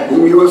serve.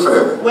 Whom you will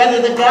serve.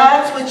 Whether the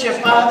gods which your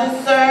fathers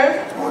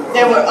served,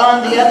 that were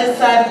on the other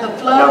side of the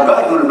flood. Now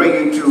God's going to bring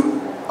you to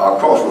a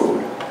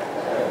crossroad.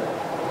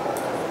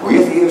 Well,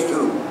 yes, He is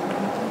too.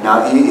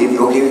 Now,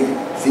 okay,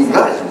 see,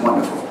 God is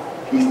wonderful.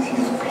 He's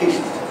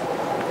patient.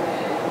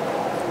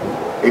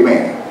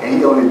 Amen. And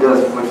He only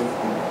does what He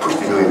pushes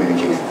to do in many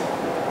cases.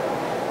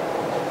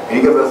 And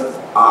He gives us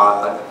a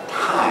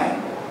time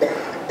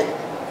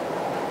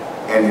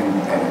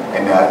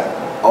and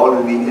all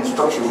of the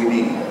instruction we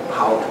need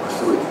how to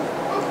pursue it.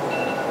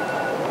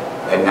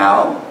 And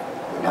now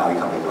He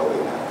comes to go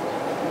away now.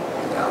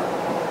 And now,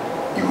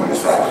 you're going to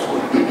decide what's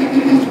going on.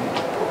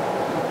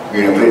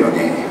 You're going to play no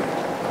game here.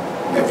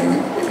 And if you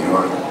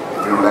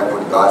don't like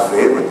what God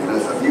said, but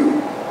it's up to you.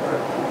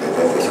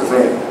 That's your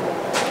thing.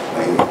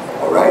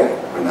 All right?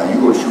 But now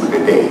you're going to choose the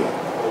day.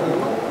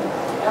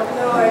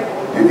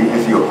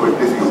 This is your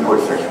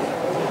court section.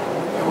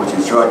 And what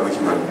you're charged, what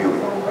you're going to do with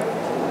it.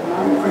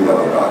 You praise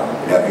our God.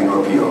 There'll be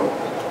no appeal.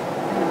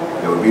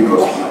 There will be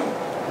no appeal.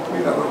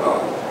 Praise our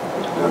God.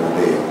 The other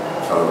day,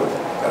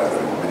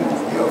 been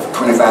for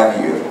 25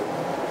 years,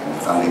 and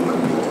finally he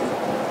wasn't guilty.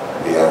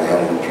 They had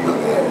an appeal.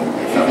 They had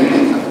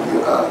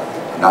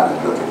not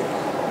guilty.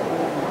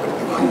 But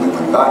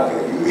when God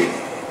judges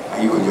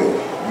you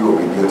will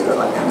be guilty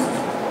of innocence.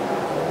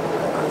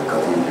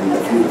 Because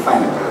He's the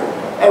final judge.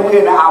 And we're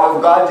in the hour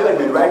of God's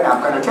judgment right now.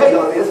 I'm going to tell you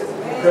all this.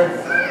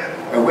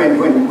 And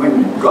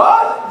when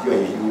God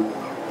judges you,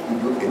 He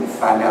looks in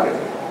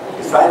finality.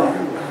 It's final.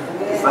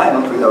 It's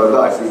final to our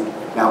God. See,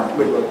 now,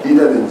 but He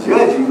doesn't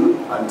judge you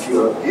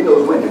until He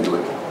knows when to do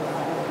it.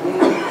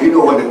 He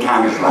knows when the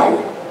time is right.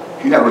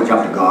 He's not going to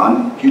jump the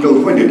gun. He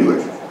knows when to do it.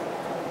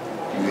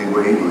 You see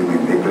what He doing?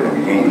 They play a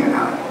game here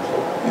now.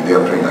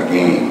 They're playing a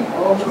game.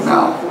 So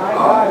now,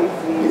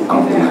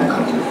 I'm going to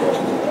come to the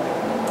crossroads.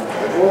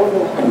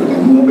 And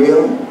you know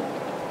bail,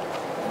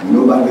 you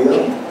know about bail,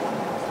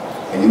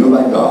 and you know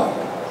about God.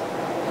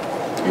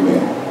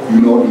 Amen. You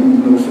know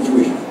the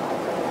situation.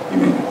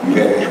 Amen. You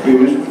had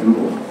experience in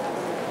both.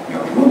 Now,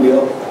 if you know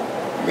bail,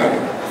 you got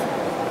it.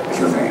 That's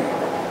your thing.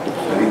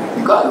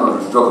 And God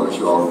knows to struggle with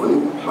you all the way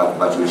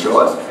about your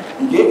choice.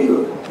 He gave you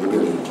the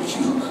ability to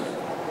choose.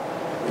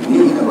 And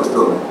you never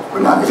struggle.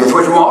 But now, if that's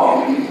what you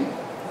want,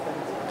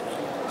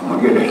 I'm going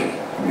to get that.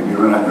 Maybe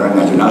run out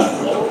your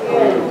nostrils.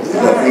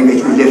 That thing that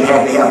you just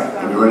had to have,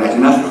 and you run out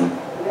your nostrils.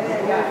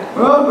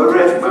 Well, but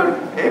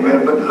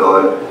amen, but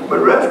Lord, but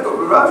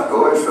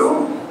Roscoe is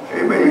so,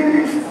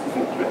 amen, he's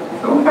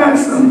so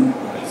handsome.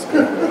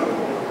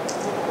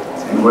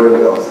 And whatever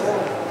else.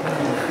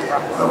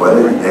 Well,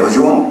 that's what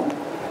you want.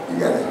 You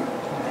got it.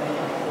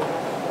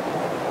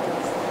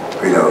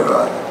 Praise our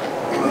God.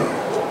 Amen.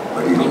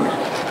 But you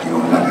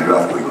don't not be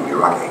Roscoe, you're going to be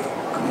Rocky.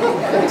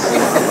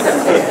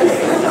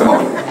 Come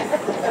on.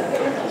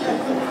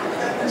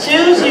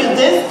 Choose you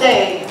this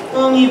day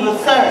whom you will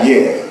serve.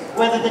 Yes.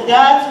 Whether the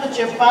gods which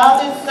your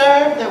fathers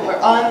served that were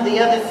on the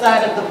other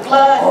side of the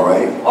flood, all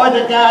right, or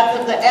the gods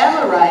of the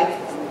Amorites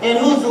in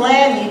whose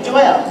land you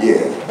dwell.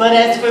 Yes. But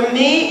as for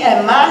me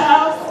and my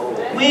house,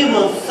 we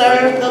will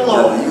serve the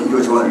Lord. You do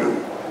what you want to do.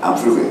 I'm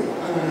through with it.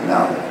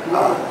 Now,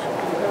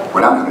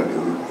 what I'm going to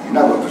do, you're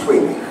not going to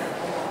persuade me.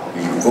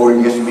 You can vote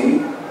against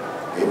me,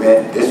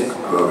 amen,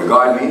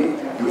 disregard me,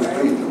 do what you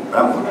please do. But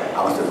I'm going to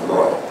serve the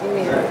Lord.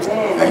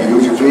 And you do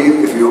what you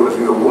please. If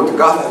you want the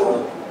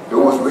gospel, you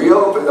want what's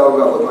real, but we're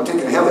going to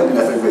take it to heaven, and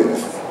that's your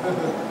business.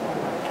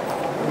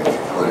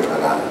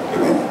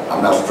 Amen.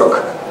 I'm not struck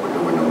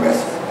with no mess.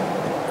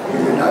 You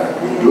can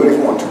do it if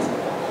you want to.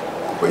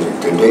 But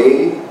today,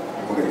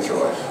 you're going to make a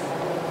choice.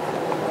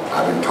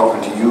 I've been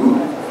talking to you,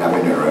 and I've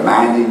been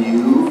reminding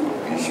you,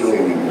 and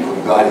showing you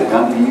what God has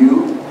done for you,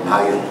 and how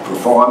He has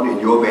performed in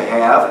your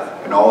behalf,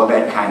 and all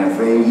that kind of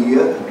thing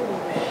here.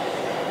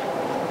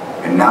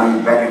 And now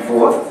you're back and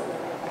forth.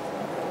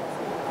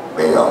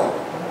 Bail,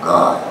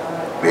 God,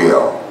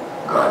 bail,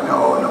 God.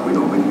 No, we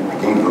don't win. The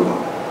game's over.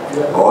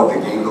 All the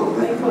game's over.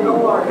 This is the real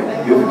war.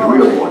 This is the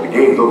real war. The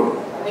game's over.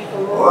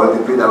 All the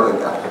people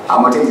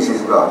I'm going to tell you,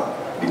 says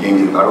God, the game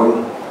is not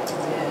over.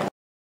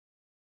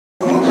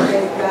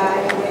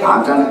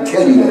 I'm trying to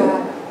tell you that.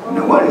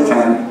 And one at a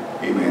time,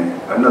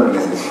 amen, another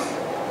message,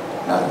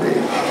 not big.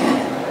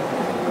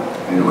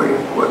 Anyway,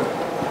 what?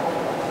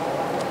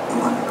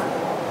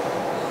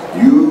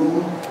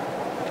 You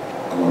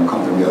are going to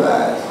come to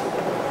realize,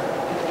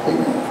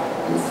 amen,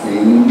 you're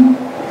seen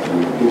and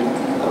you're addicted to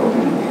these other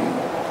things.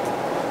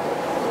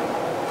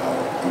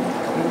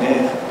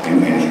 And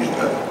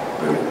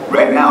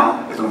right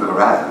now, it's on the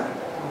horizon.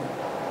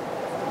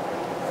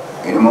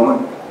 In a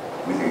moment,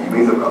 we say, you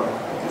may look up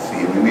and see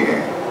Him in the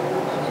air.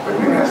 But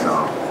in that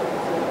song,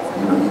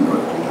 you know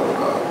it, please, oh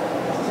God.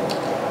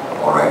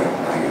 All right,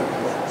 now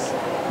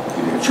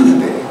you choose a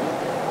day.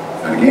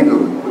 And again,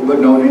 but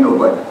no,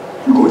 but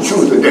you go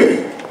choose a day.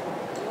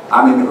 I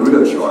mean, the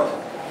real choice.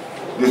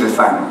 This is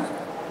final.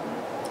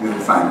 This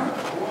is final.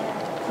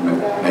 Now,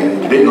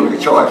 today you're going to make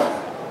a choice.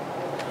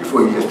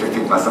 before you just think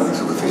about something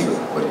superficial.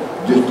 But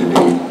just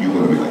today, you're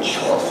going to make a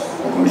choice.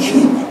 You're going to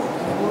choose.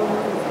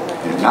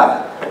 It's not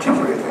a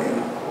temporary thing.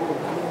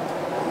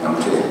 I'm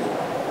going to tell you,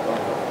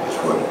 it's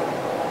what?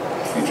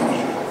 It's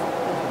eternity.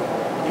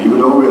 People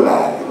don't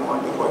realize they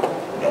want to what?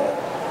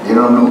 That. You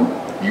don't know.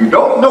 You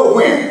don't know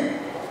when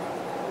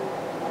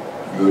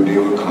your day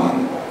will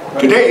come.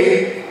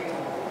 Today,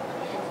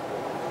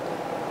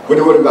 what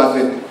the Word of God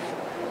said,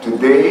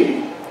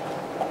 today,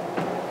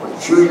 will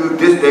choose you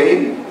this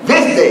day.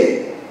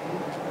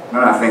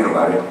 Now I think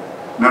about it.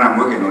 Now I'm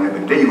working on it,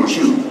 but then you're going to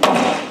shoot.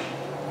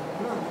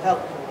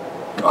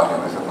 God have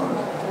mercy upon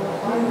us.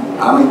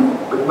 I mean,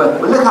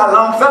 but look how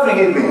long suffering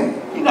he's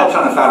been. He's not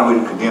trying to find a way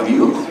to condemn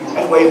you.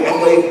 That's why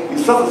you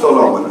suffered so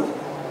long with us.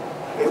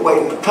 That's why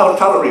he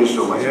tolerated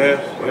so much.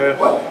 Yes.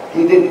 What?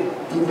 He did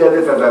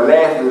this as a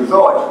last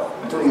resort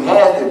until he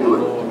has to do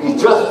it.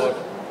 He's just.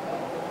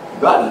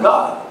 God is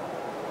God.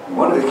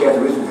 One of his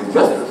characteristics is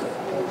justice.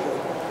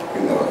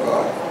 He's never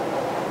God.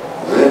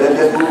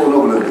 Let's move on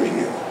over a little bit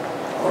here.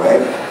 All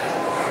right?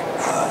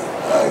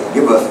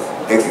 Give us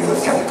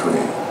Exodus chapter 22.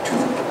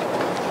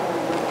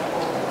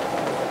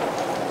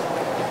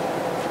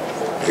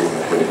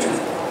 Exodus 22.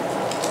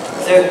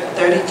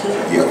 32?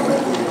 Yeah, I'm going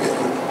to do that.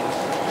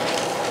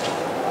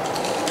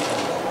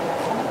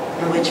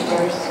 In which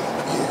verse?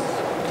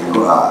 Yeah. You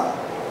go, about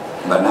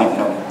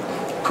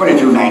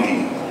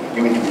 22:19.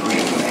 Give me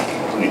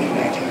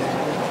 22:19.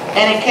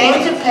 And it came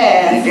to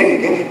pass. Get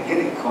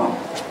it. Come on.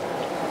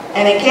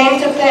 And it came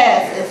to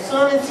pass, as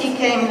soon as he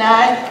came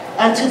nigh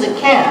unto the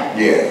camp,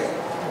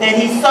 that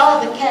he saw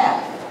the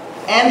calf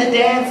and the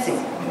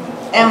dancing.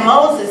 And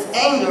Moses'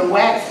 anger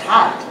waxed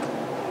hot,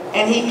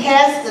 and he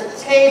cast the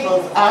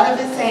tables out of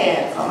his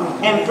hands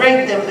and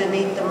brake them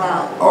beneath the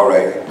mount. All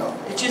right. No.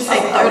 Did you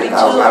say 32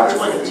 or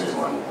 22? This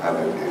one. I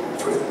will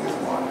this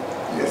one.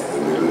 Just a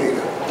little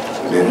later.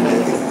 Then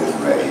this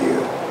right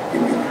here.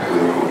 Give me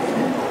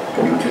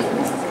the New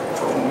Testament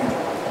for a moment.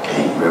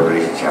 Okay.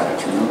 Revelation chapter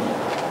 2.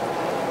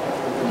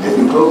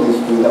 Listen closely to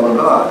the love of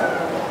God.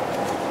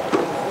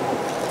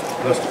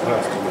 Bless the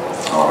pastor.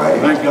 All right.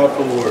 Thank God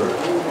for the word.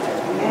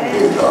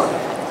 Praise God.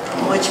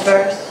 Which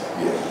verse?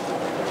 Yes.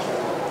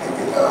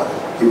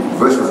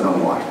 Verse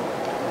number 1.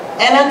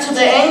 And unto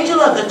the angel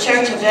of the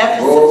church of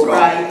Ephesus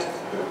write,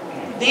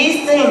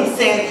 these things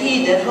saith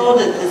he that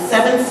holdeth the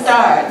 7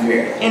 stars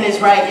in his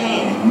right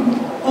hand,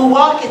 who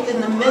walketh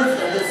in the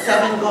midst of the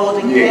 7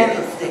 golden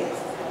candlesticks.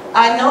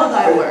 I know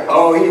thy works.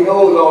 Oh, he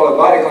knows all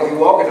about it because he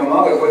walking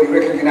among us, whether he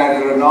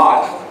recognizes it or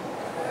not.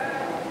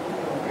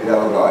 Praise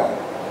God.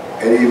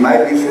 And he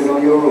might be sitting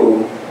on your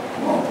robe.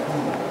 Come on.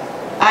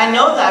 I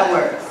know thy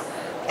works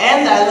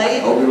and thy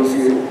labor. Hope you don't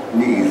see it.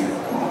 Knees.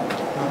 Come on.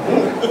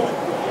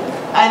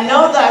 I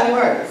know thy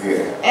works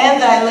and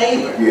thy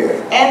labor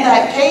and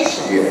thy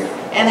patience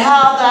and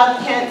how thou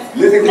canst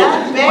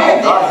not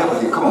bear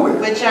them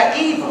which are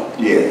evil.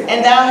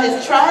 And thou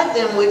hast tried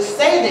them which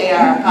say they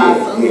are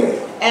apostles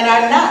and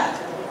are not,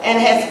 and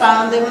hast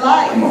found them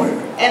liars,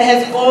 and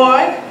hast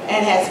borne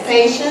and hast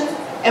patience,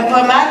 and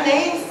for my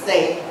name's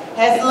sake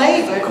has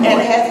labored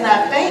and has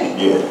not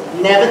fainted.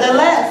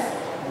 Nevertheless,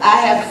 I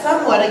have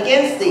somewhat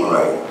against thee,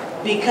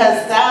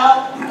 because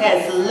thou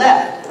hast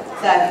left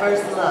thy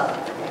first love.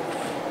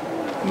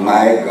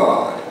 My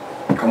God.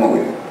 Come on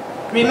with it.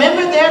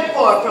 Remember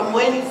therefore from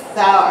whence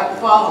thou art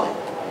fallen,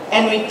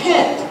 and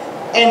repent,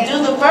 and do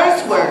the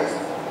first works,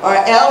 or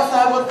else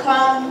I will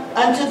come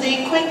unto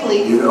thee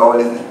quickly. You won't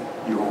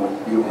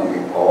be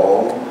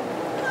all.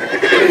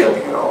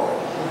 Nothing at all.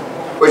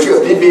 But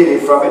you'll be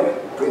deviated from it.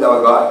 Praise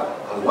our God.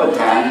 Because one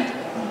time,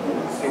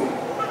 you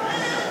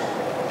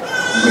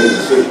made a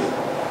decision.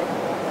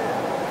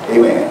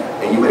 Amen.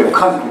 And you made a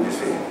concrete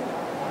decision.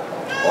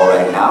 All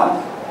right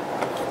now,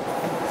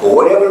 for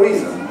whatever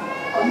reason,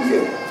 you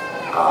say,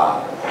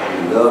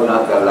 you love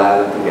not thy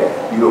life unto death.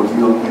 You're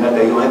not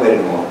there, you don't have that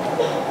anymore.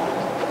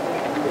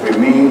 If it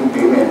means,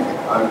 amen,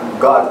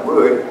 God's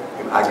word,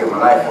 I give my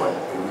life for it.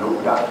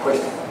 Without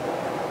question.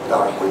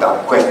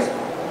 Without question.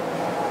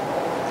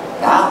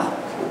 Now,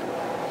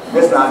 you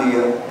mess around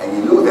here and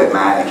you lose that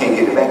mind and can't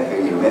get it back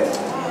because you mess.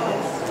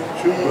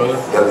 True, brother.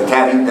 There was a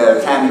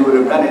time you would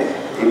have done it,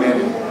 amen,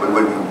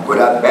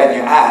 without batting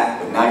your eye,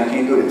 but now you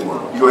can't do it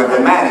anymore. You don't have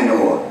that mind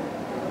anymore.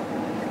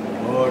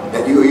 Lord.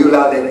 That you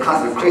allow that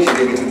consecration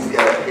to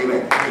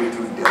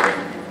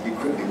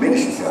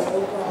diminish yourself.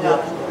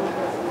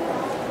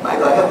 My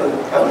God, help us.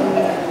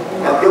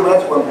 Now,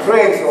 that's what I'm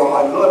praying so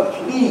hard. Lord,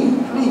 please.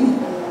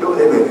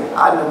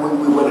 I know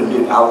we would have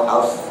did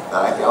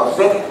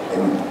outset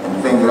and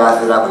things that I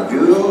said I would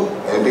do,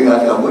 and things I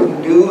said I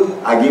wouldn't do.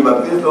 I give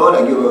up this, Lord. I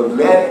give up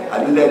that.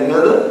 I do that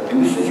another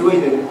in this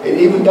situation. And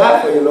even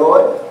die for you,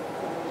 Lord.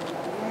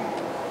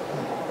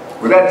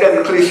 Was that just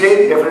a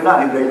cliche? Definitely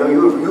not. He's like, no,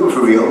 you were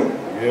for real.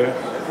 Yeah.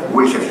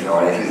 Which is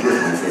all right. This is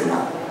what he said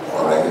now.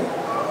 All right.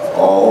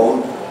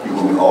 All, you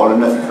will be all or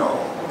nothing at all.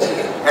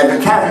 At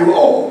the time you were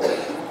all.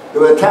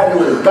 There was a time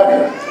you would have done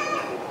it.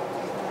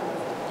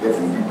 If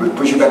you would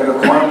push you back in the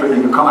corner,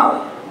 you would come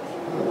out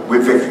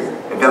with victory.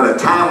 And there was a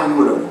time when you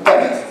would have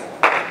done it.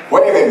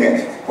 Whatever it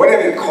meant.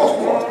 whatever it cost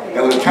for.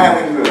 There was a time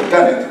when you would have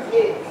done it.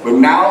 But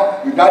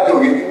now, you're not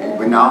doing it.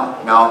 But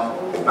now,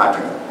 it's my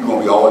turn. You're going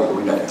to be all, you're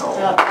going to be nothing at all.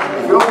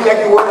 If you don't be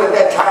like you were at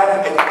that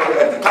time, at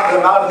the top of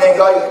the mountain, thank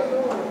God,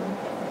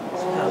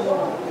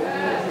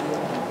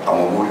 I'm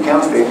going to move the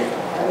candlestick.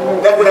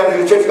 That's what happened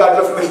to the Church of God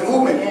Reformation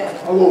movement.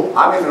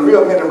 I'm just a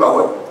real man about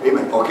what,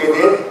 amen. Okay,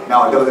 then,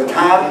 now there was a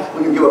time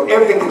when you give up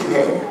everything that you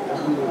had.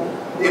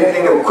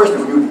 Anything that was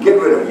questionable, you get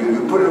rid of it,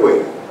 you put it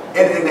away.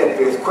 Anything that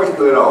is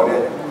questionable at all,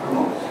 that, come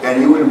on.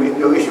 And you wouldn't make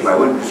no issue about it.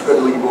 Wouldn't discuss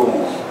it when you go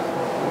home.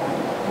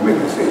 You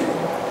make a decision.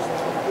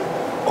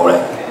 All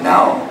right,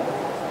 now,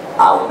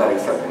 I will not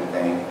accept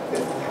anything.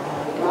 You're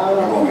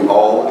going to be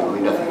all, you're going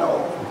to be nothing at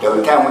all. There was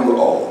a time when you were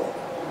all.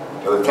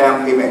 There was a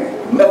time,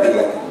 amen, nothing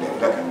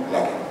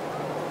lacking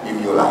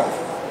in your life.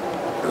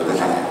 There was a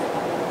time.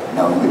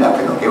 Now, we're not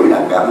playing, okay, we're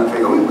not babbling,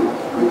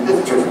 this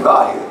is the Church of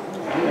God here.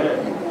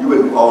 You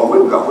will all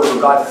with God,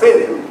 whatever God said to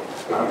you.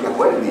 I don't care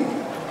what it means.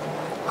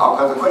 How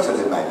consequential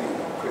it might be.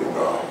 Praise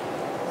God.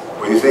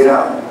 What do you say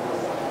now?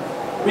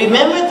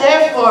 Remember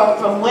therefore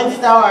from whence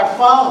thou art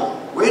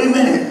fallen. Wait a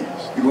minute.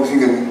 You're going to see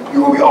that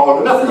you're going to be all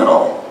or nothing at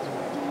all.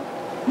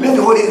 Listen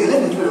to what it is.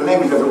 Listen to the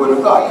language of the Word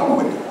of God. Come on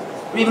with it.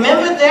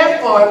 Remember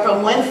therefore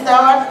from whence thou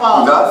art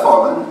fallen. Thou art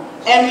fallen.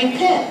 And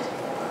repent.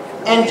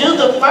 And do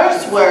the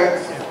first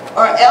works,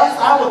 or else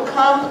I will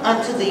come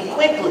unto thee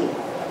quickly,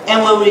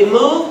 and will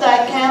remove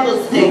thy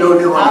candlestick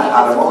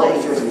out of all the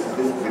its place. churches,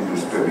 this has been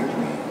disturbing to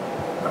me.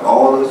 Of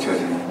all those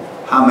churches,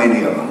 how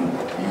many of them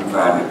do you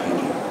find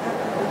repenting?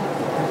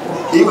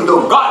 Even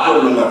though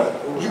God wrote the letter,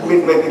 you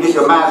can get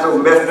your mind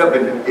so messed up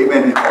and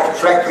amen, off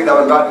track with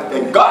our God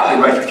that God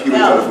can write you a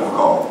telephone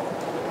call.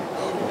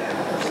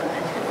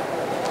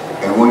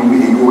 And when you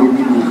be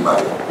moved about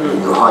it,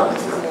 you harden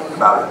yourself.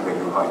 About it,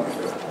 you harden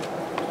yourself.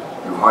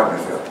 You harden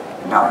yourself.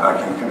 And now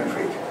God can't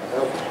penetrate.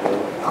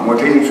 I'm going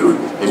to tell you the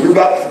truth. If you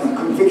got some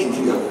convictions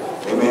here,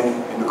 amen,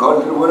 and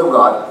according to the Word of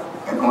God,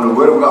 and on the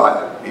Word of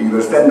God, and you're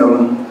going to stand on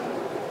them,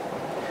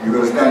 you're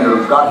going to stand on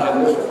them. God has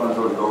mercy upon us,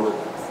 Holy Ghost.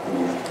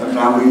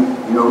 Sometimes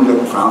we look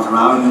and frown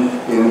around,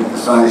 and the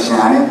sun is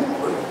shining.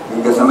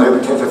 We get somebody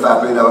to testify,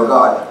 praise our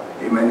God,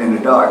 amen, in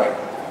the dark.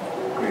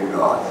 Praise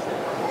God.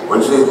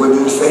 What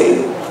did it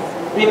say?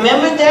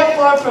 Remember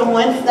therefore from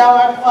whence thou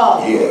art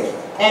fallen. Yes.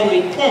 And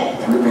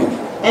repent. And repent.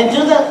 And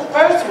do the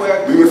first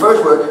work. Do your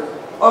first work.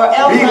 Or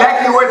else. Be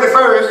like you were the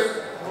first.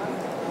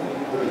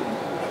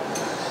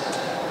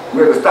 We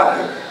have to stop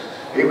it.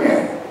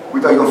 Amen.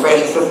 We thought you were going to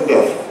fast yourself to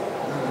death.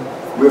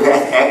 We've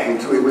had to act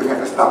into it. We've had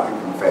to stop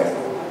people from fasting.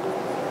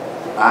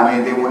 I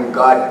mean, they wanted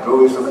God to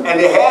grow something, and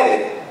they had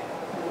it.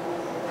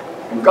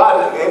 And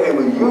God, amen,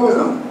 would use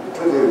them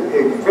to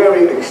the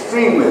very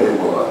extreme that it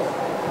was.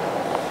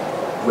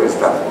 We'll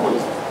stop it.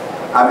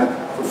 I mean,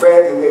 for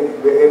fasting, they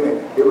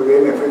would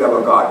afraid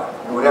of God.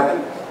 And what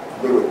happened?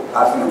 They would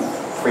ask them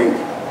faint.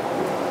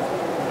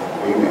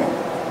 Amen.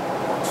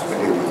 But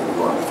they would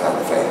go on the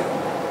Sabbath fast.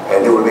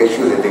 And they would make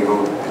sure that they go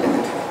to the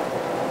limit.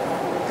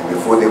 And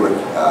before they would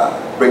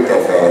break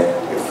that fast,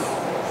 they would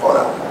fall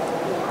out.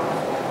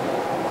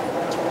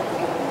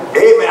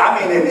 Amen. I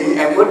mean,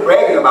 and we're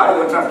bragging about it.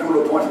 We're trying to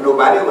prove a point to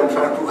nobody. We're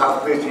trying to prove how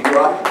spiritual you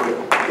are.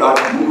 God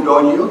moved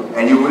on you,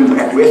 and you wouldn't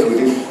have to rest with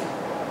this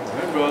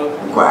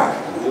requirement.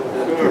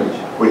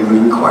 What is the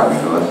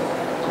requirement of us?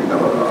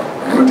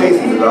 I'm going to tell you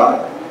something,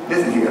 God.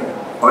 Listen here.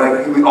 All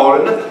right, you be all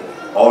or nothing.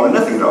 All or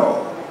nothing at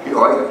all. You're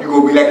going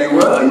to be like you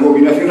were, or you're going to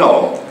be nothing at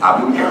all. I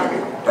believe you.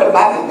 That's the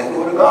Bible. That's the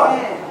Word of God.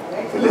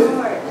 So listen.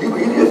 You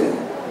listen.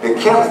 The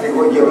candlestick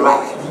will give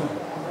light.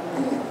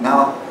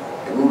 Now,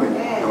 the movement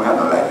don't have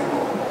no light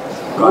anymore.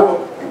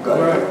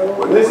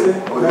 God. Listen.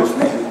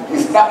 You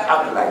snap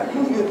out the light.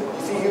 You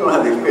see, you don't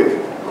have the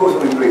experience. Go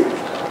to the place.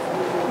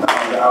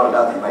 Now, the hour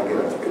down, you might get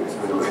an experience.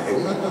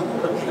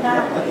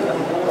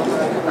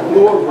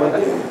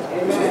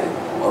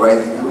 All right,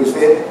 you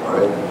said? All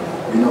right.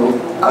 You know,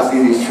 I see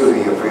these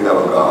children here, praise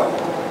our God,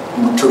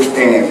 who took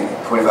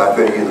stands 25,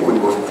 30 years ago. We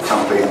go to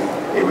some place,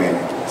 amen.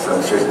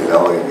 Some church that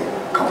always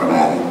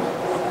compromising.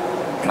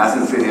 And I see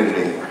them sitting here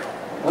today,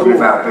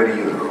 25, 30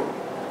 years ago,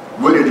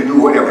 willing to do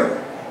whatever.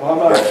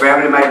 Their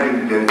family might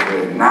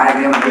deny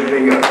them and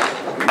everything else.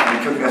 They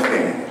took that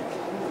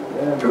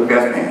stand. Took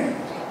that stand.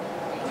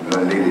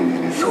 Another lady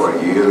in the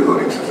short years ago,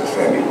 named Sister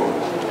Samuel,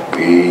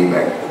 way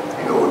back,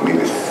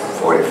 maybe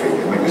 40,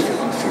 50, maybe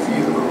 60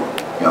 years ago,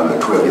 younger,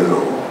 12 years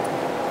old.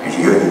 And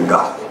she heard the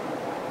gospel.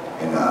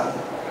 And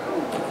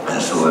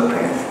so her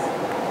parents,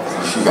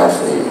 she got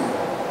saved.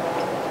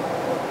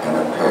 And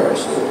her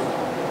parents said,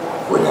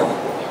 what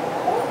happened?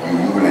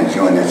 You went and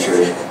joined that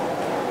church?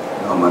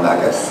 No, mother, I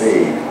got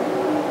saved.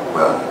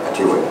 Well, I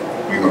tell you what,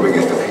 you're going to bring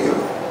that stuff here.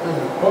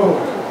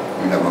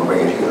 You're not going to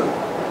bring it here.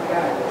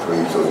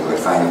 So you would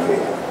find a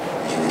place.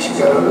 She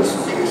got a little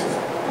suitcase.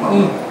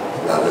 Mama,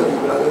 I love you,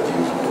 but I love you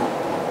more.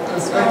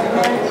 That's right.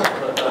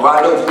 Well,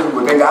 I love you,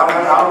 but I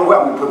don't know where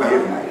I'm going to put my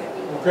head tonight.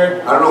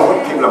 Okay. I don't know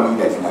what people I'm going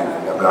to eat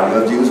tonight, but I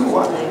love Jesus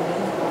more.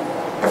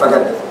 If I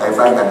got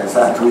to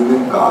decide to live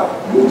with God,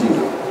 live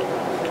Jesus.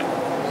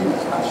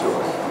 Jesus, not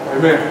yours.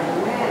 Amen.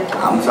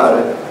 I'm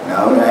sorry.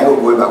 Now, I ain't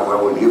gonna worry about what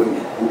I was giving.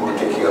 Who's gonna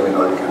take care of me and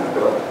all that kind of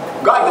stuff.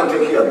 God's gonna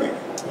take care of me.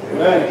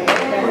 Amen.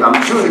 But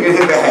I'm choosing in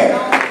his behalf.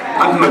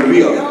 I'm gonna be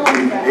real.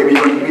 Maybe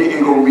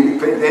you're gonna be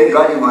thank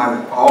God you're gonna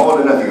have all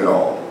or nothing at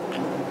all.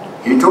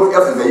 He told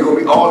Esther that you're gonna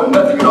be all or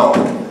nothing at all.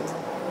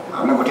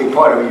 I'm not gonna take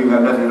part of it, you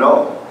have nothing at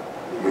all.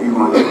 I'm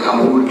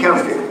gonna do the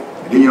candlestick.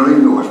 And then you don't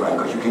even know what's right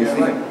because you can't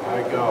see it.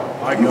 My God.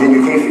 My And God. then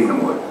you can't see it no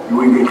more. You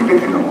wouldn't get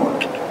convicted no more.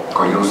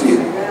 Because you don't see it.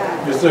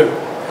 Yes, sir.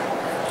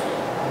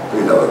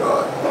 Praise our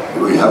God.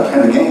 We have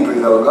playing the game,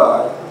 praise our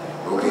God.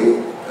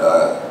 Okay,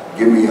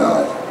 give me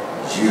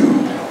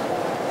Jude.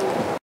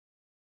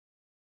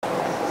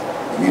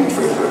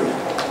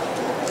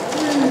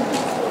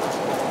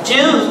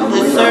 Jude,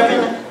 the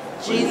servant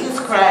of Jesus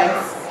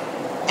Christ,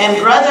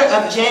 and brother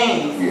of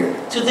James,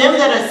 to them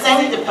that are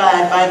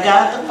sanctified by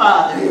God the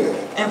Father,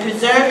 and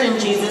preserved in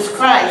Jesus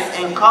Christ,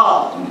 and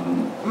called,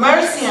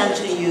 mercy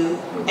unto you,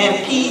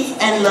 and peace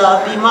and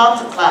love be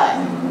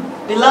multiplied.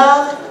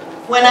 Beloved,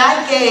 when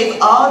I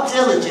gave all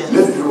diligence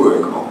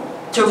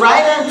to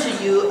write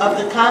unto you of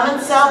the common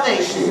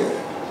salvation,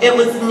 it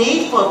was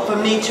needful for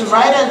me to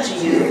write unto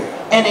you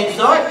and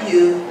exhort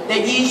you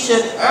that ye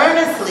should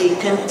earnestly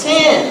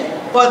contend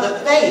for the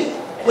faith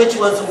which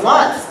was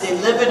once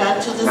delivered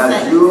unto the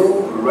saints. Now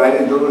you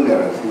writing those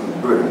letters, he was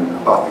burdened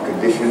about the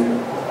condition,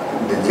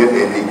 the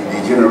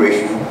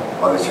degeneration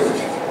of the church.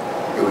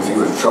 He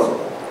was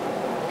troubled,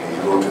 and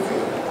he wrote to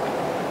them.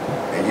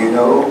 And you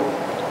know,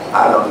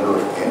 I don't know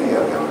if any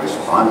of them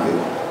responded.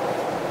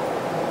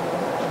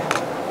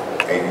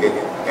 And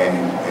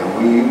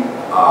we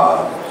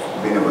are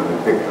many of the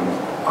victims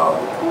of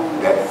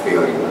that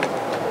failure,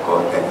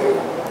 because at the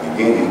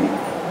beginning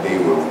they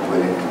were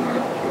willing to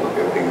give up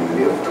everything and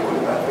live toward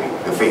by faith.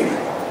 The faith.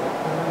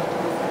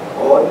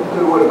 Or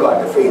the word of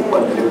God, the faith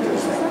wasn't delivered to the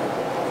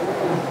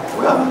saints.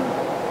 Well,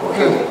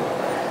 okay.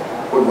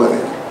 What was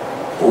it?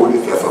 Hold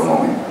it there for a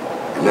moment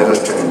and let us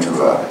turn to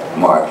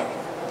Mark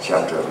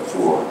chapter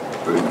 4,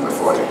 verse number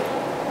 40.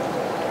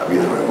 I'll read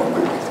it one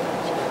quickly,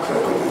 because I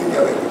put this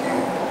together if we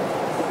can.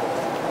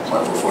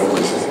 Mark 4, 40, what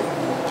it says.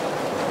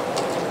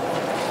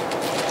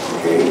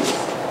 Okay.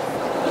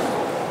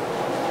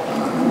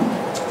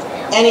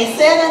 And he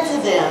said unto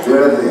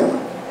them,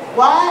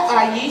 why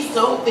are ye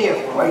so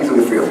fearful? Why are you so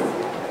fearful?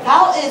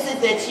 How is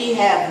it that ye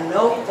have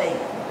no faith?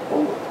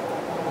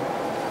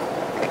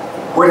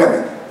 What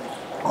happened?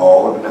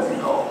 All or nothing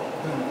at all.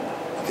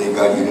 Thank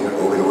God you didn't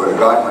obey the word of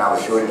God when I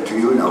was showing it to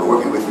you and I was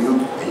working with you,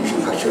 and you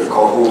should have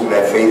called hold of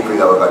that faith,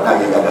 praise our God. Now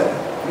you got nothing.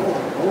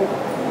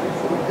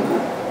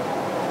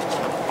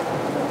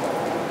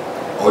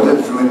 Oh,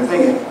 that's true in the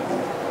thinking.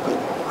 But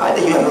I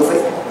think you have no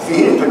faith. See,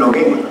 he didn't put no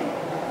game with me.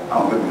 I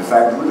don't give the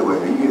disciples who the way,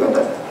 you got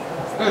nothing.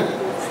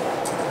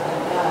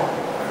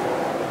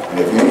 And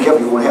if you ain't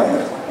careful, you won't have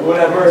nothing. We'll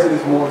have mercy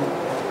this morning.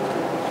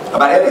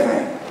 About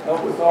everything.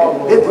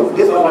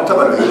 This is what I'm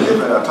talking about. This is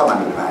what I'm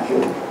talking about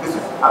here.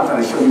 I'm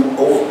trying to show you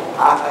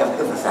I have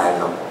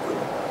emphasized on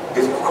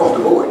it's across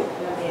the board.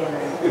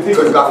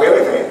 Because God for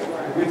everything.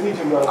 Good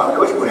teaching, brother. I know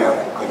what you're going to have.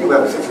 Because you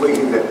have a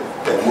situation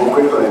that's more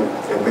critical than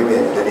maybe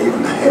than even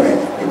having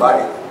your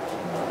body.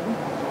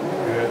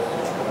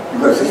 You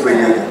got a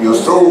situation, your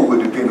soul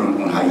will depend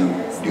on how you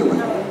deal with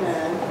it.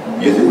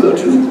 Yes, it will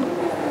too.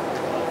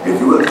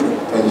 Yes, it will too.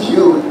 And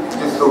you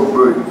just so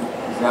burdened.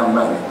 You say, I'm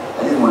writing.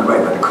 I just want to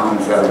write about the common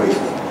salvation.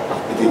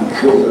 It didn't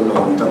kill you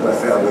alone. You talk about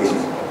salvation.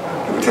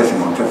 Give a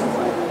testimony.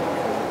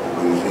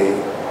 What do you say?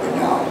 But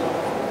now,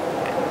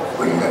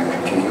 well, you got to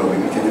continue on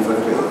being contending for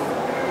the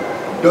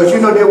faith. Don't you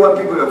know there were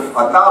people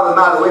 1,000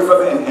 miles away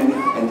from it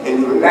and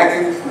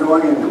relaxing,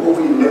 snoring, and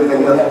over and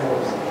everything else?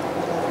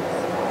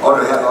 Ought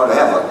to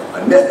have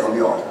a nest on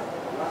the altar.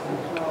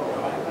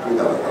 Praise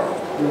God.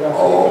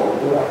 All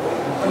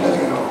or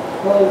nothing at all.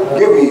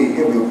 Give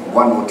me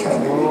one more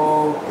time, baby.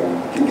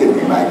 Keep giving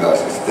me, my God.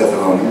 It's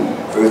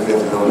Thessalonians, 1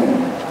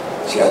 Thessalonians,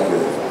 chapter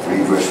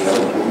 3, verse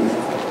 7, please.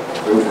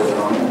 1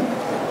 Thessalonians.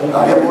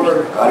 God help you.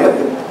 God help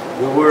you.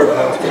 Good word,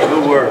 Pastor.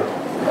 Good word.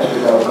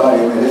 God,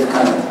 amen.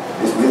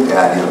 This is the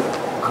idea.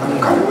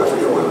 Kind of rough for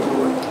your will,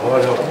 Lord.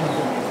 Lord help you.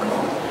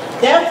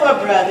 Therefore,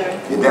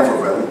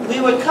 brethren,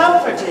 we were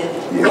comforted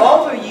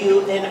over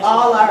you in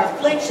all our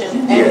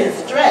affliction and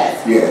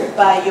distress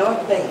by your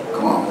faith.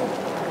 Come on.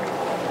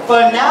 For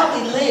now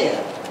we live,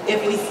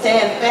 if we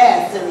stand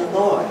fast in the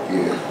Lord.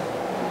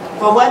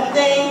 For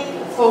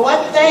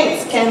what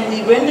thanks can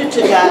we render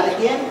to God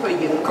again for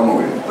you? Come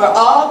on. For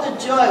all the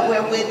joy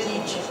wherewith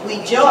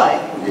we joy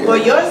for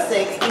your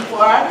sakes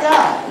before our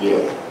God.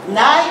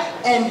 Night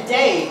and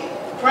day,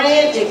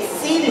 praying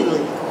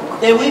exceedingly,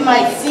 that we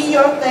might see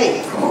your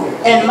face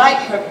and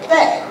might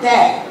perfect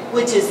that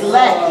which is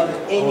lacking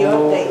in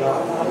your faith.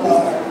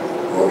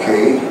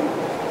 Okay.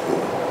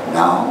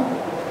 Now,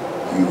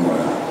 you want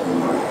to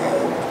have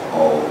it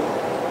all.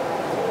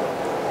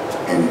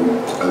 And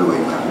otherwise,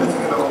 you have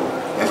nothing at all.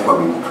 That's why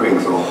we're praying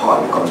so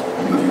hard, because if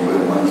you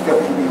really want to step,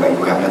 you like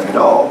you have nothing at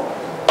all.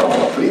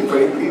 Please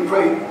pray.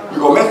 You're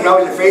going to mess around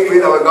with your faith,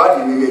 praise our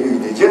God, you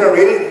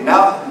degenerated,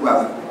 now you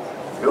have,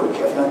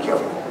 not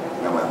careful.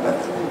 Now we have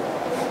nothing.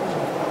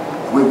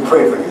 We we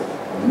pray for you.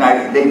 Night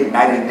and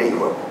day,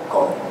 what we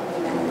call it.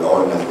 And we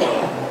all another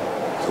God.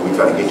 So we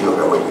try to get you up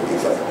that way to be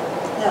acceptable.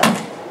 Yeah.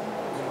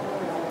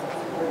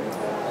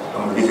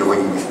 I'm going to get you where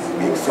you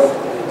be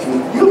acceptable.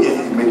 You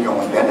just make your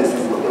own standards and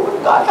say,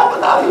 well, God, help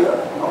us out here.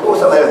 Don't do what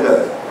somebody else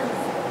does.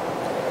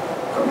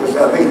 From your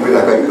salvation, be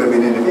like you could have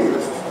been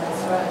individuals.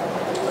 That's right.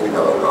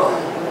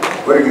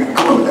 Where do you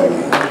come with that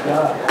again?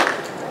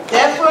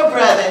 Therefore,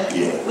 brethren,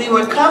 Yes. we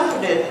were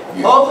comforted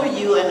Yes. over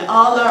you in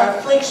all our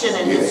affliction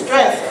and Yes.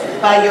 distress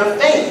by your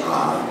faith.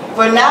 Uh-huh.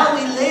 For now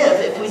we live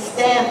if we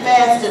stand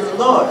fast in the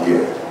Lord.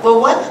 Yes. For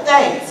what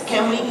thanks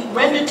can we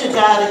render to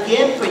God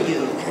again for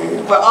you? Okay.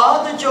 For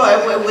all the joy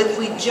wherewith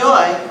we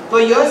joy for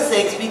your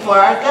sakes before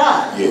our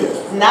God. Yes.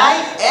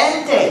 Night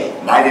and day,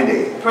 Night and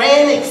day.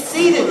 praying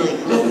exceedingly.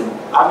 Listen,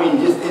 I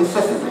mean just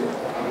incessantly.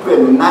 Pray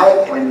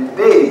night and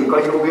day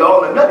because you'll be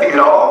all or nothing at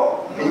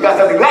all. And you got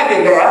something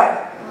lacking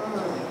there.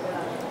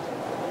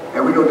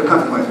 And we know the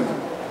consequences.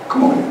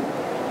 Come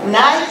on.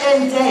 Night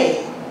and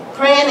day,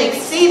 praying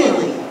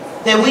exceedingly,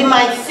 that we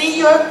might see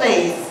your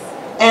face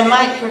and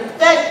might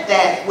perfect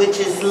that which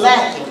is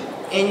lacking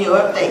in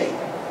your faith.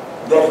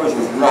 That which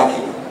is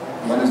lacking.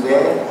 You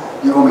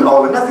understand? You're going to be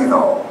all or nothing at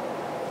all.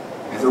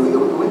 And so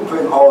we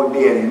pray all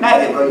day and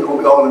night because you're going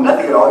to be all or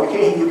nothing at all. You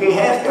can't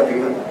half-step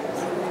here.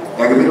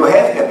 There can be no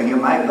half-stepping here.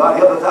 My God,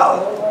 help us out.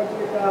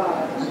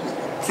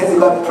 Since you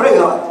got to pray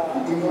hard,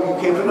 you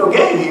can't play no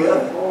game here.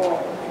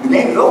 The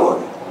game is over.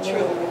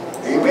 True.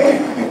 Amen.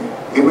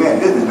 Amen.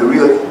 This is the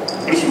real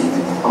issue.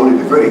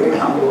 Only the verdict can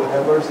handle.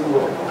 Have mercy,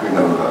 Lord.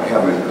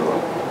 Have mercy, Lord.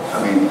 I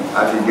mean,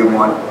 I should give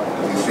one,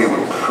 as you say,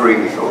 we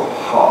pray so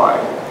hard,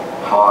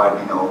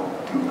 you know,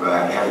 to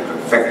have it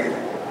perfected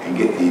and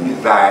get the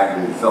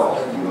desired result.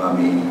 You know what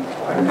I mean?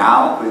 But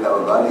now, praise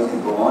our God, let's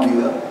just go on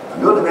here. I'm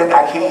doing the best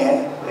I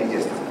can. Wait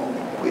just a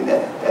moment. Wait,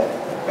 that's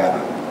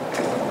Babylon.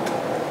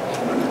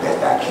 I'm doing the best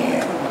I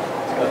can.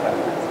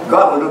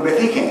 God will do the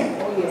best He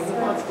can. Oh, yes, he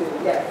wants to.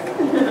 Yes.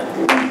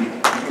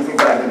 You think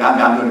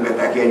I'm doing the best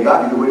I can. God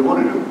can do what He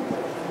wants to do.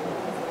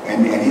 And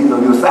He's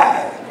on your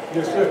side.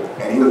 Yes, sir.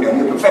 And he'll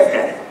perfect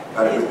that.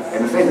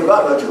 And the same to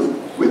God too.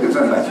 We're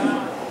concerned about you.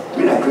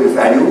 We're not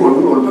criticizing you. We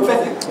want to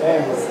perfect it.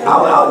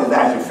 Our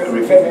desire is to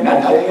reflect it,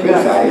 not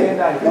criticize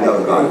it. You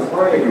know,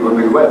 God, make you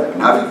make it well.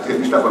 Now, if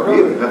you stop up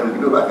here, there's nothing we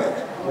can do about that.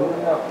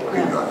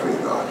 Praise God, praise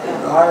God, praise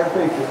God.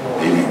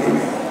 Amen,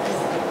 amen.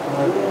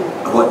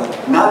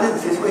 But now this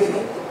is the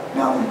situation.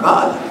 Now,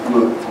 God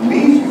will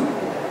lead you.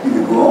 You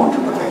can go on to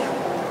perfection.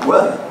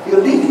 Well,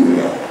 He'll lead you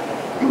there.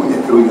 He won't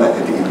just throw you out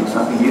there to do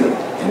something here.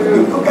 And give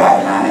you no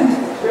guidelines.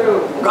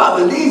 God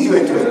will lead you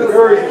into it.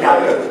 Now,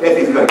 that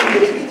is going to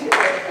be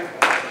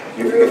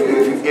if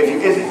you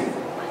isn't,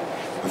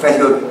 profess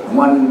your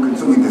one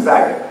consuming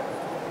desire,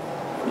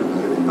 what is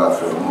living God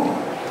forevermore?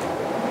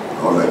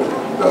 All right,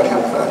 God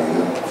help us out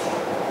here.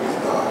 Praise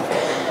God.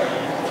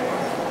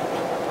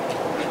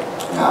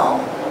 Now,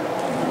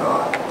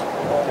 God,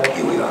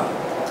 here we are.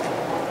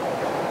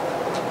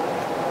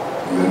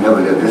 You'll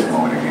never live this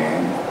moment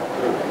again.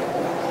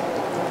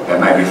 There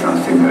might be some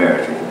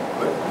similarity.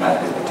 Not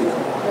this particular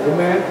one.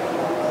 Amen.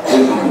 This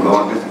is going to go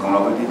on, this is going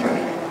over to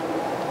eternity.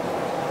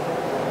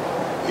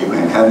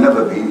 Amen. Have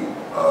never been,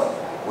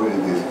 what is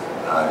this,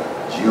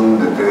 June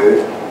the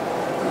 3rd?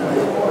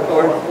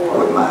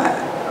 What mine?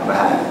 I'm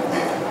behind.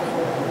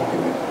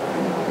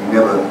 You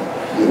never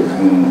lived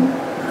June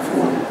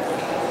before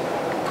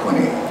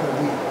 20.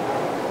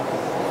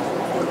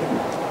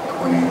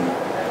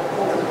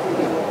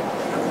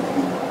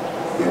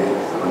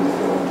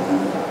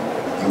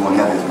 You won't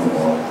have this no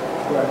more.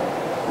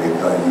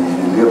 Because you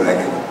live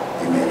like it,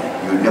 amen.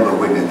 You'll never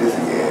witness this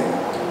again.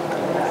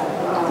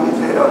 You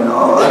say, oh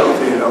no, I don't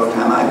say it all the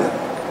time either.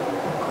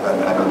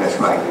 Because I know that's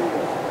right.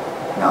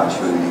 Now it's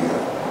surely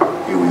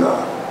here we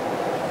are.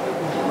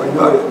 But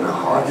God is in our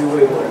hearts for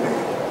the day.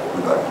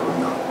 We got to put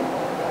it on.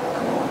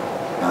 Come on.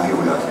 Now here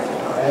we are, thank you,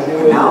 God.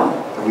 And now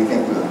that we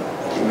think we're,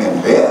 amen,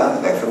 there,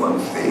 like someone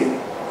said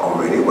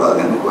already, well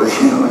then of course,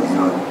 you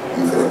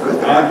said that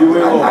first. I need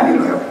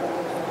no help.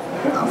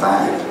 I'm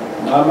fine.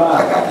 I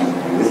got you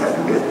do this, I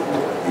do this.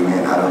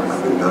 Amen. I don't know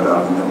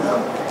nothing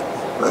else.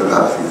 But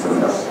I'll see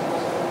something else.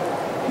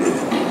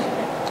 Listen.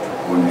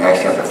 When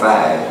Acts chapter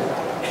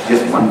 5,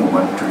 just one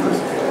more, 2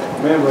 verses there.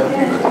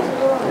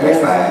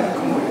 Acts 5,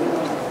 come on.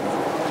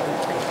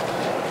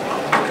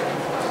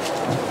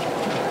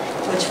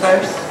 Which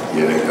verse?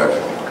 Yeah, they got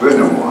you. Verse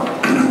number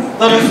 1.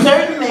 But a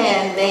certain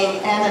man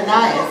named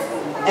Ananias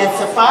and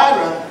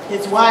Sapphira,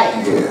 his wife,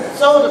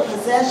 sold a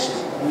possession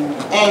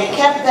and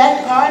kept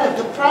back part of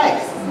the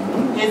price.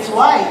 His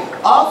wife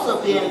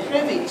also being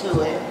privy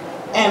to it,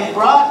 and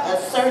brought a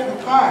certain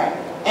part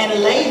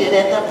and laid it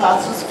at the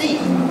apostles'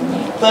 feet.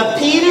 But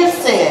Peter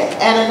said,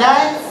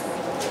 Ananias,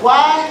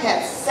 why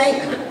hath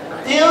Satan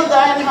filled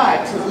thine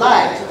heart to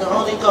lie to the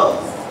Holy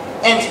Ghost,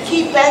 and to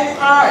keep back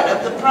part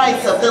of the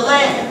price of the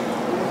land?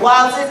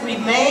 Whilst it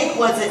remained,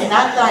 was it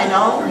not thine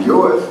own?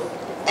 Yours.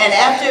 And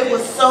after it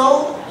was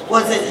sold,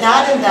 was it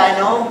not in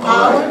thine own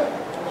power?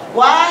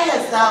 Why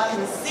hast thou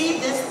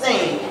conceived this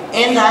thing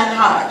in thine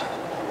heart?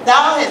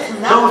 Thou hast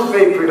not. Don't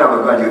say, praise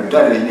our God, you've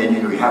done it and then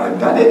you haven't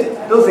done it.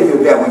 Don't say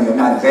you're there when you're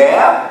not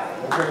there.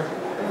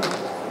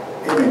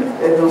 Amen.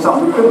 That don't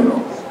sound too criminal,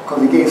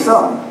 because he gave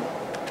some.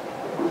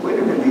 Wait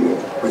a minute here.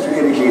 But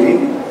you're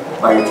indicating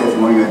by your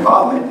testimony, your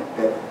involvement,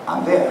 that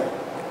I'm there.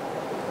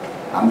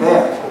 I'm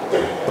there.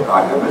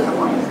 God help us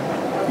upon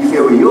you. You say,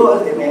 well,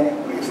 yours, amen.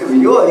 When you say, well,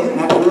 yours, you didn't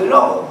have to do it at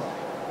all.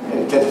 You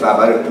didn't testify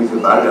about it, preach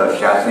about it, or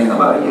shout, sing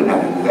about it. You didn't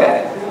have to do that.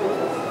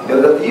 That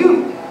was up to you.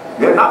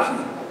 You had an option.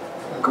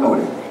 Come on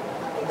with it.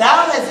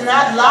 Thou hast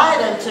not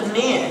lied unto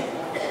men,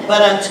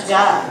 but unto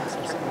God.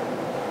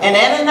 And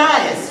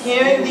Ananias,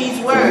 hearing these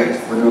words.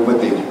 But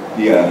the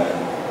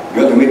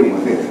ultimatum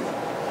was this.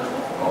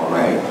 All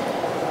right.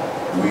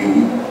 We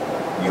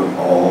give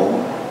all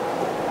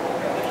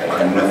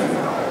or nothing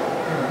at all.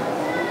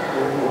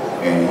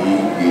 And he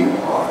gave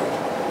part.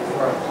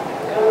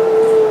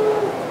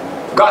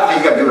 God said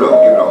you got to do it all,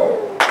 give it all.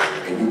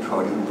 And you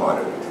told him part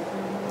of it.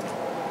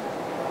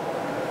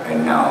 And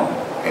now,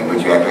 but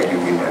you act like you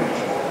get done it.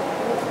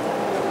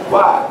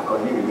 Why?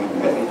 Because you didn't make the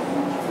message.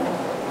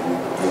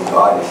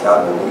 God is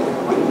shouting with you.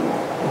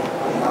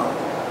 But now,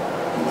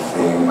 he's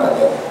saying by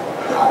that,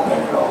 I've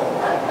done it all.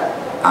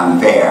 I'm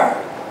there.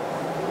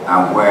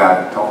 I'm where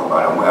I talk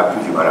about, I'm where I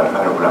preach about, I'm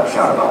trying to what I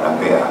shout about. I'm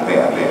there, I'm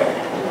there, I'm there.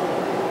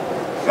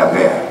 I'm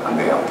there, I'm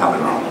there, I'm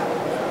coming on.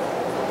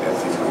 That's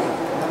the situation.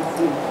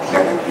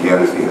 Exactly the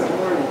other here.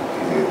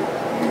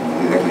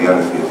 Exactly the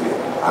other here.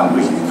 I'm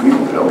wishing you free,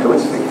 but I don't care what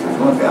you say. If you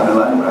want to say, I know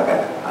what I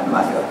got. I know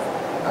myself.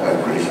 I got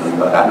a great show you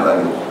about. I know I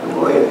do.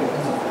 Go ahead.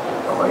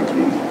 All right,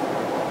 please.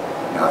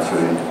 Now,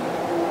 children,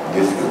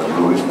 this is a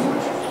glorious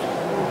moment.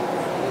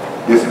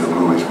 This is a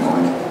glorious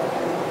moment.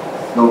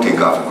 Don't take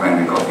God for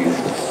granted because he's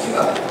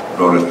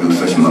brought us through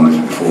such moments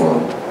before.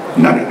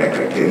 Not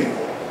exactly like this.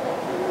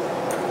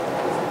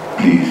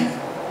 Please,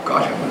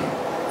 God help us.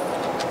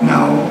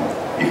 Now,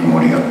 if you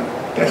want help,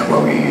 that's why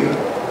we're here.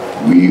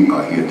 We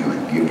are here to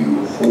give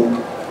you hope.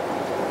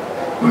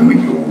 We'll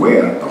make you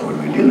aware of what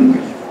we're dealing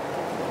with.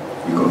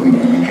 Because we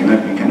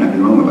cannot be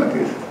wrong about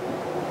this.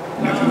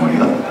 And if you want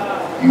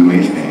help, you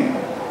may stand.